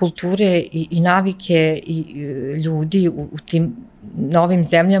i kulture i navike i ljudi u tim novim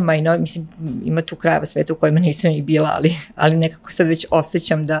zemljama i mislim, ima tu krajeva sveta u kojima nisam i bila, ali nekako sad već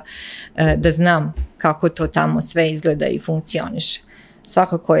osjećam da znam kako to tamo sve izgleda i funkcioniše.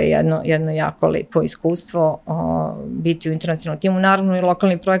 Svakako je jedno jako lepo iskustvo biti u internacionalnom timu. Naravno i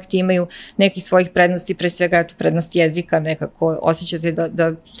lokalni projekti imaju nekih svojih prednosti, pre svega je tu prednost jezika, nekako osjećate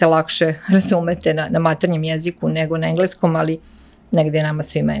da se lakše razumete na maternjem jeziku nego na engleskom, ali negde je nama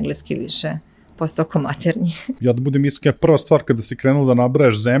svima engleski više postao ko maternji. Ja da budem iskren, prva stvar kada si krenuo da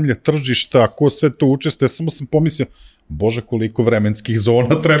nabrajaš zemlje, tržišta, ko sve to učeste, samo sam pomislio, Bože, koliko vremenskih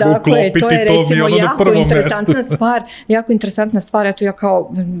zona treba uklopiti, to mi je ono na prvom mestu. Jako interesantna stvar, eto ja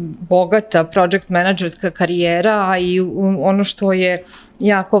kao bogata project managerska karijera i ono što je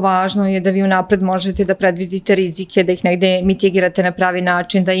jako važno je da vi unapred možete da predvidite rizike, da ih negde mitigirate na pravi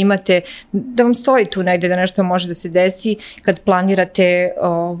način, da imate, da vam stoji tu negde da nešto može da se desi kad planirate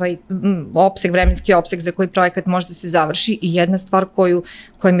vremenski opseg za koji projekat može da se završi. I jedna stvar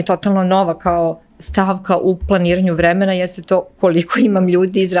koja mi je totalno nova kao stavka u planiranju vremena jeste to koliko imam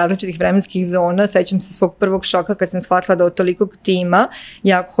ljudi iz različitih vremenskih zona. Sećam se svog prvog šoka kad sam shvatila da od tolikog tima,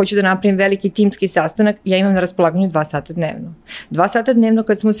 ja ako hoću da napravim veliki timski sastanak, ja imam na raspolaganju 2 sata dnevno. 2 sata dnevno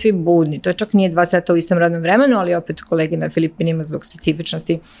kad smo svi budni. To čak nije 2 sata u istom radnom vremenu, ali opet kolege na Filipinima zbog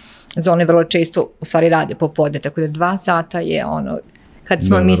specifičnosti zone vrlo često u stvari rade popodne, tako da 2 sata je ono kad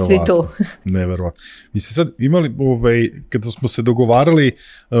smo mi svi tu. Neverovatno. Mi se sad imali, kada smo se dogovarali,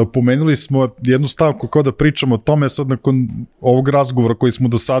 pomenuli smo jednu stavku kao da pričamo o tome, sad nakon ovog razgovora koji smo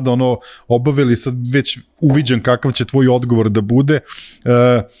do sada obavili, sad već uviđam kakav će tvoj odgovor da bude.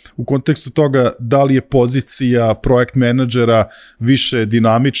 U kontekstu toga, da li je pozicija projekt menadžera više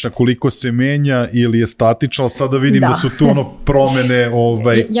dinamična, koliko se menja ili je statična, ali sada vidim da su tu promene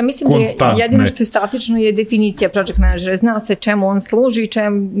konstantne. Ja mislim da jedino što je statično je definicija project menadžera. Zna se čemu on služi,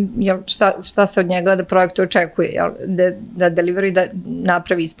 šta se od njega da projekt očekuje, da delivery, da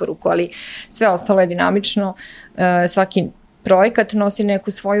napravi isporuku, ali sve ostalo je dinamično. Svaki projekat nosi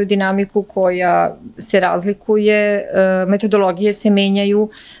neku svoju dinamiku koja se razlikuje, metodologije se menjaju,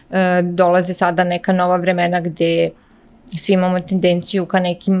 dolaze sada neka nova vremena gde svi imamo tendenciju ka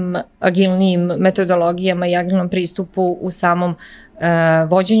nekim agilnijim metodologijama i agilnom pristupu u samom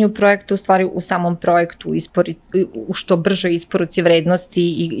vođenju projekta, u stvari u samom projektu, u što bržoj isporuci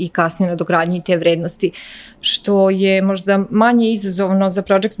vrednosti i kasnije nadogradnji te vrednosti, što je možda manje izazovno za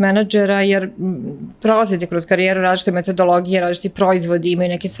project menadžera, jer prolazite kroz karijeru različite metodologije, različiti proizvodi imaju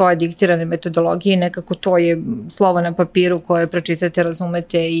neke svoje diktirane metodologije i nekako to je slovo na papiru koje pročitate,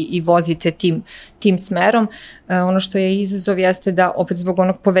 razumete i vozite tim smerom. Ono što je izazov jeste da opet zbog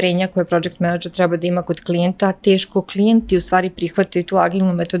onog poverenja koje project manager treba da ima kod klijenta, teško klijenti u stvari prihvataju tu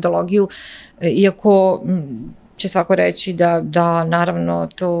agilnu metodologiju, iako će svako reći da naravno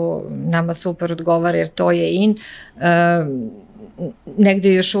to nama super odgovara jer to je in.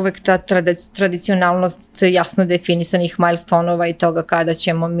 Negde još uvek ta tradicionalnost jasno definisanih milestonova i toga kada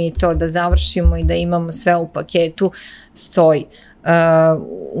ćemo mi to da završimo i da imamo sve u paketu stoji.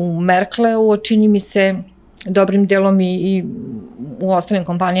 U Merkleu čini mi se dobrim delom i u ostalim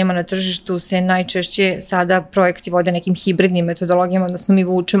kompanijama na tržištu se najčešće sada projekti vode nekim hibridnim metodologijama, odnosno mi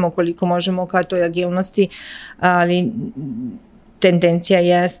vučemo koliko možemo ka toj agilnosti, ali tendencija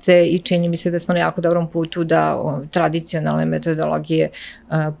jeste i čini mi se da smo na jako dobrom putu da tradicionalne metodologije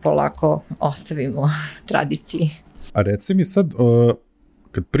polako ostavimo tradiciji. A reci mi sad,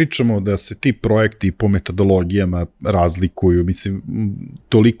 kad pričamo da se ti projekti po metodologijama razlikuju, mislim,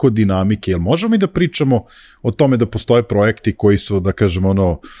 toliko dinamike, jel možemo i da pričamo o tome da postoje projekti koji su, da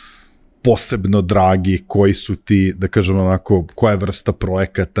kažemo, posebno dragi, koji su ti, da kažemo onako, koja vrsta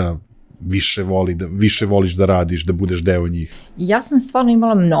projekata više voliš da radiš, da budeš deo njih? Ja sam stvarno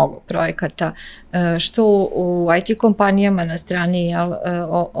imala mnogo projekata, što u IT kompanijama na strani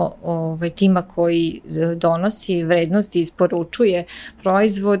tima koji donosi vrednosti i isporučuje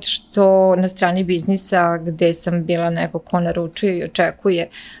proizvod, što na strani biznisa gde sam bila neko ko naručuje i očekuje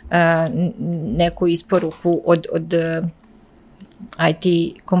neku isporuku od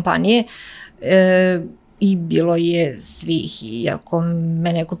IT kompanije. I bilo je svih, i ako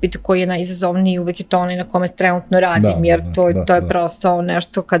me neko pita koji je najizazovniji, uvek je to onaj na kome trenutno radim, jer to je prosto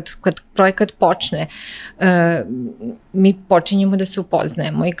nešto kad projekat počne, mi počinjemo da se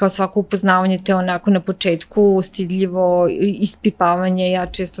upoznajemo i kao svako upoznavanje te onako na početku stidljivo ispipavanje. Ja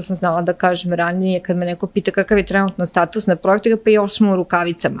često sam znala da kažem ranije kad me neko pita kakav je trenutno status na projektu, pa još smo u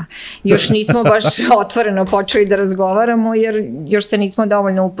rukavicama, još nismo baš otvoreno počeli da razgovaramo jer još se nismo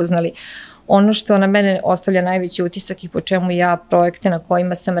dovoljno upoznali. Ono što na mene ostavlja najveći utisak i po čemu ja projekte na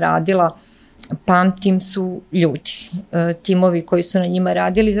kojima sam radila pamtim su ljudi, timovi koji su na njima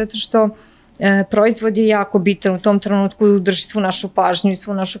radili, zato što proizvod je jako bitan u tom trenutku, drži svu našu pažnju i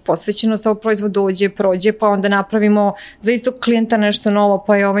svu našu posvećenost, ali proizvod dođe, prođe, pa onda napravimo za istog klijenta nešto novo,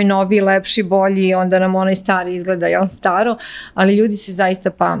 pa je ovaj novi, lepši, bolji, onda nam onaj stari izgleda, jel, staro, ali ljudi se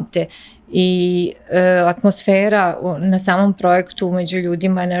zaista pamte. I atmosfera na samom projektu među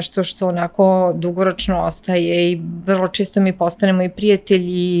ljudima je nešto što onako dugoročno ostaje i vrlo često mi postanemo i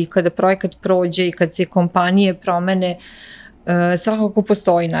prijatelji i kada projekat prođe i kad se kompanije promene, svakako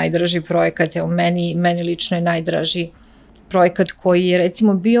postoji najdraži projekat. Evo, meni lično je najdraži projekat koji je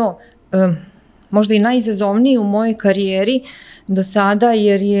recimo bio možda i najizazovniji u mojoj karijeri do sada,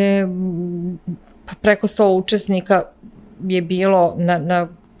 jer je preko 100 učesnika je bilo na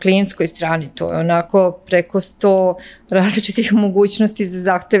klijentskoj strani, to je onako preko 100 različitih mogućnosti za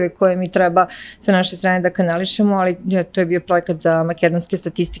zahteve koje mi treba sa naše strane da kanališemo, ali to je bio projekat za makedonske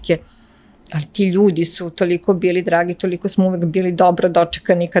statistike, ali ti ljudi su toliko bili dragi, toliko smo uvek bili dobro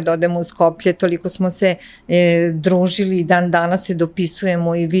dočekani kad odemo u Skoplje, toliko smo se družili i dan danas se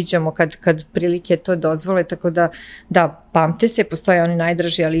dopisujemo i viđamo kad prilike to dozvole, tako da pamte se, postoje oni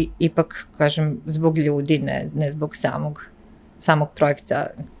najdraži, ali ipak, kažem, zbog ljudi, ne zbog samog projekta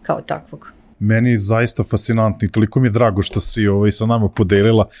kao takvog. Meni je zaista fascinantno i toliko mi je drago što si sa nama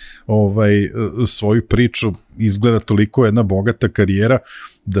podelila svoju priču. Izgleda toliko jedna bogata karijera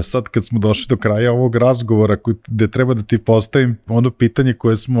da sad kad smo došli do kraja ovog razgovora gde treba da ti postavim ono pitanje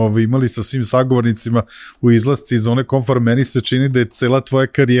koje smo imali sa svim sagovornicima u izlasci iz zone komfora, meni se čini da je cela tvoja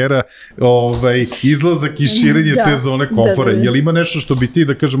karijera izlazak i širenje te zone komfora. Je li ima nešto što bi ti,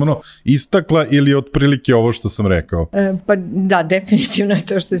 da kažem, istakla ili otprilike ovo što sam rekao? Pa da, definitivno je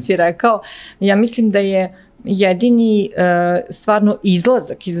to što si rekao. Ja mislim da je jedini stvarno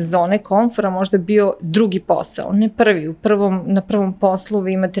izlazak iz zone komfora možda bio drugi posao, ne prvi. Na prvom poslu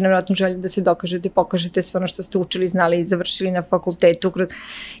vi imate nevjerojatnu želju da se dokažete, pokažete sve ono što ste učili, znali i završili na fakultetu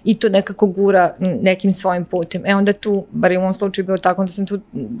i to nekako gura nekim svojim putem. Onda tu, bar i u mom slučaju bilo tako, da sam tu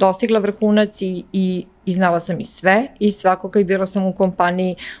dostigla vrhunac i znala sam i sve i svakoga i bila sam u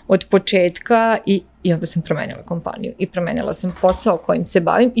kompaniji od početka i onda sam promenjala kompaniju i promenjala sam posao kojim se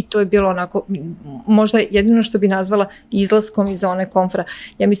bavim i to je bilo onako, možda jedino što bi nazvala izlaskom iz zone komfora.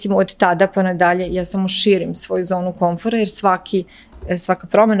 Ja mislim od tada pa nadalje ja samo širim svoju zonu komfora, jer svaka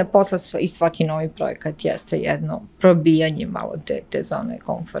promena posla i svaki novi projekat jeste jedno probijanje malo te zone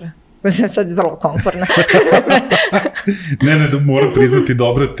komfora. Koja sam sad vrlo komfortna. Ne, moram priznati,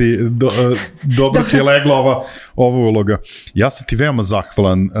 dobro ti je legla ova uloga. Ja sam ti veoma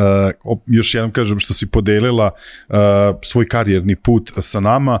zahvalan, još jednom kažem, što si podelila svoj karijerni put sa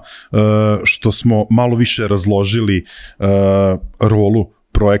nama, što smo malo više razložili rolu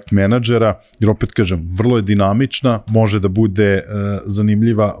projekt menadžera, jer opet kažem, vrlo je dinamična, može da bude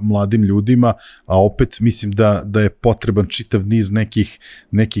zanimljiva mladim ljudima, a opet mislim da je potreban čitav niz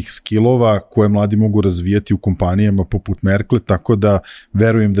nekih skillova koje mladi mogu razvijati u kompanijama poput Merkle, tako da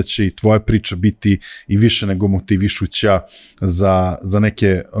verujem da će i tvoja priča biti i više nego motivišuća za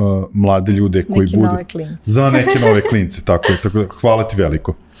neke mlade ljude koji budu... Za neke nove klince, tako da hvala ti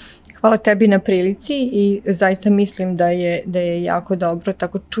veliko. Hvala tebi na prilici i zaista mislim da je jako dobro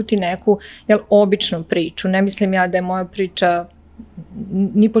tako čuti neku običnu priču. Ne mislim ja da je moja priča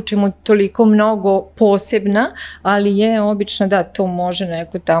ni po čemu toliko mnogo posebna, ali je obična, da, to može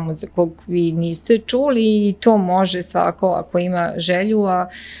neko tamo za kog vi niste čuli i to može svako ako ima želju, a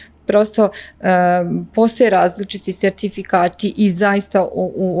prosto postoje različiti sertifikati i zaista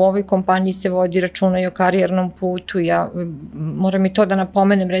u ovoj kompaniji se vodi računa i o karijernom putu. Ja moram i to da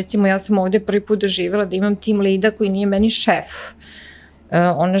napomenem, recimo ja sam ovde prvi put doživjela da imam tim lida koji nije meni šef.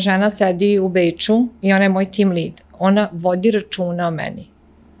 Ona žena sedi u Beču i ona je moj tim lead. Ona vodi računa o meni.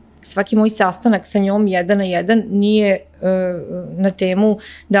 Svaki moj sastanak sa njom 1 na 1 nije na temu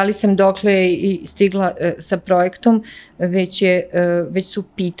da li sam dokle i stigla sa projektom, već su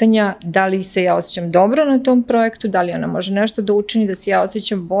pitanja da li se ja osjećam dobro na tom projektu, da li ona može nešto da učini, da se ja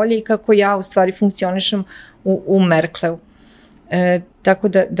osjećam bolje i kako ja u stvari funkcionišem u Merkleu. Tako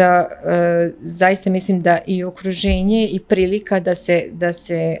da zaista mislim da i okruženje i prilika da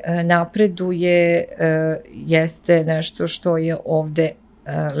se napreduje jeste nešto što je ovde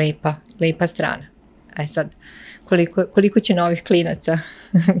lepa strana. Sad, koliko će novih klinaca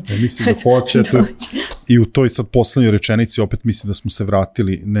mislim da hoće. I u toj sad poslednjoj rečenici opet mislim da smo se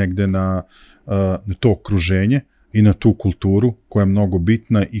vratili negde na to okruženje i na tu kulturu koja je mnogo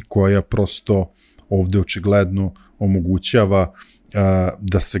bitna i koja prosto ovde očigledno omogućava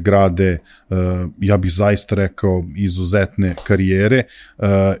da se grade, ja bih zaista rekao, izuzetne karijere,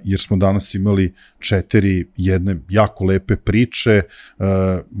 jer smo danas imali 4 jedne jako lepe priče,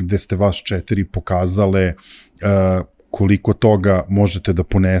 gde ste vas 4 pokazale koliko toga možete da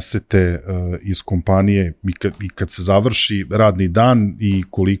ponesete iz kompanije i kad se završi radni dan i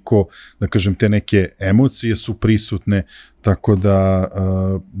koliko, da kažem, te neke emocije su prisutne, tako da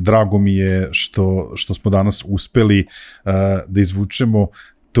drago mi je što smo danas uspeli da izvučemo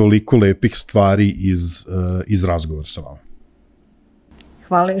toliko lepih stvari iz razgovora sa vama.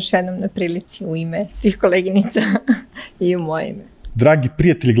 Hvala još jednom na prilici u ime svih koleginica i u moje ime. Dragi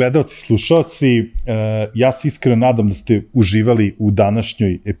prijatelji, gledalci, slušalci, ja se iskreno nadam da ste uživali u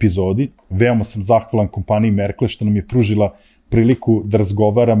današnjoj epizodi. Veoma sam zahvalan kompaniji Merkle što nam je pružila priliku da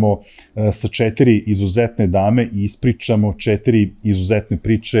razgovaramo sa 4 izuzetne dame i ispričamo 4 izuzetne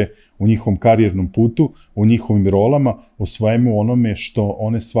priče o njihovom karijernom putu, o njihovim rolama, o svemu onome što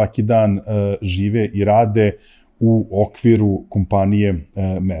one svaki dan žive i rade u okviru kompanije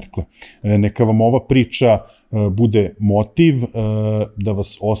Merkle. Neka vam ova priča bude motiv da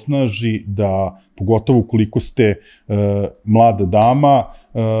vas osnaži, da pogotovo ukoliko ste mlada dama,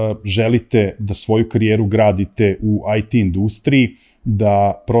 želite da svoju karijeru gradite u IT industriji,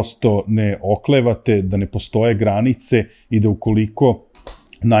 da prosto ne oklevate, da ne postoje granice i da ukoliko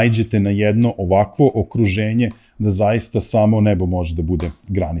naiđete na jedno ovakvo okruženje, da zaista samo nebo može da bude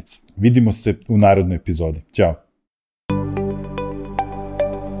granica. Vidimo se u narednoj epizodi. Ćao!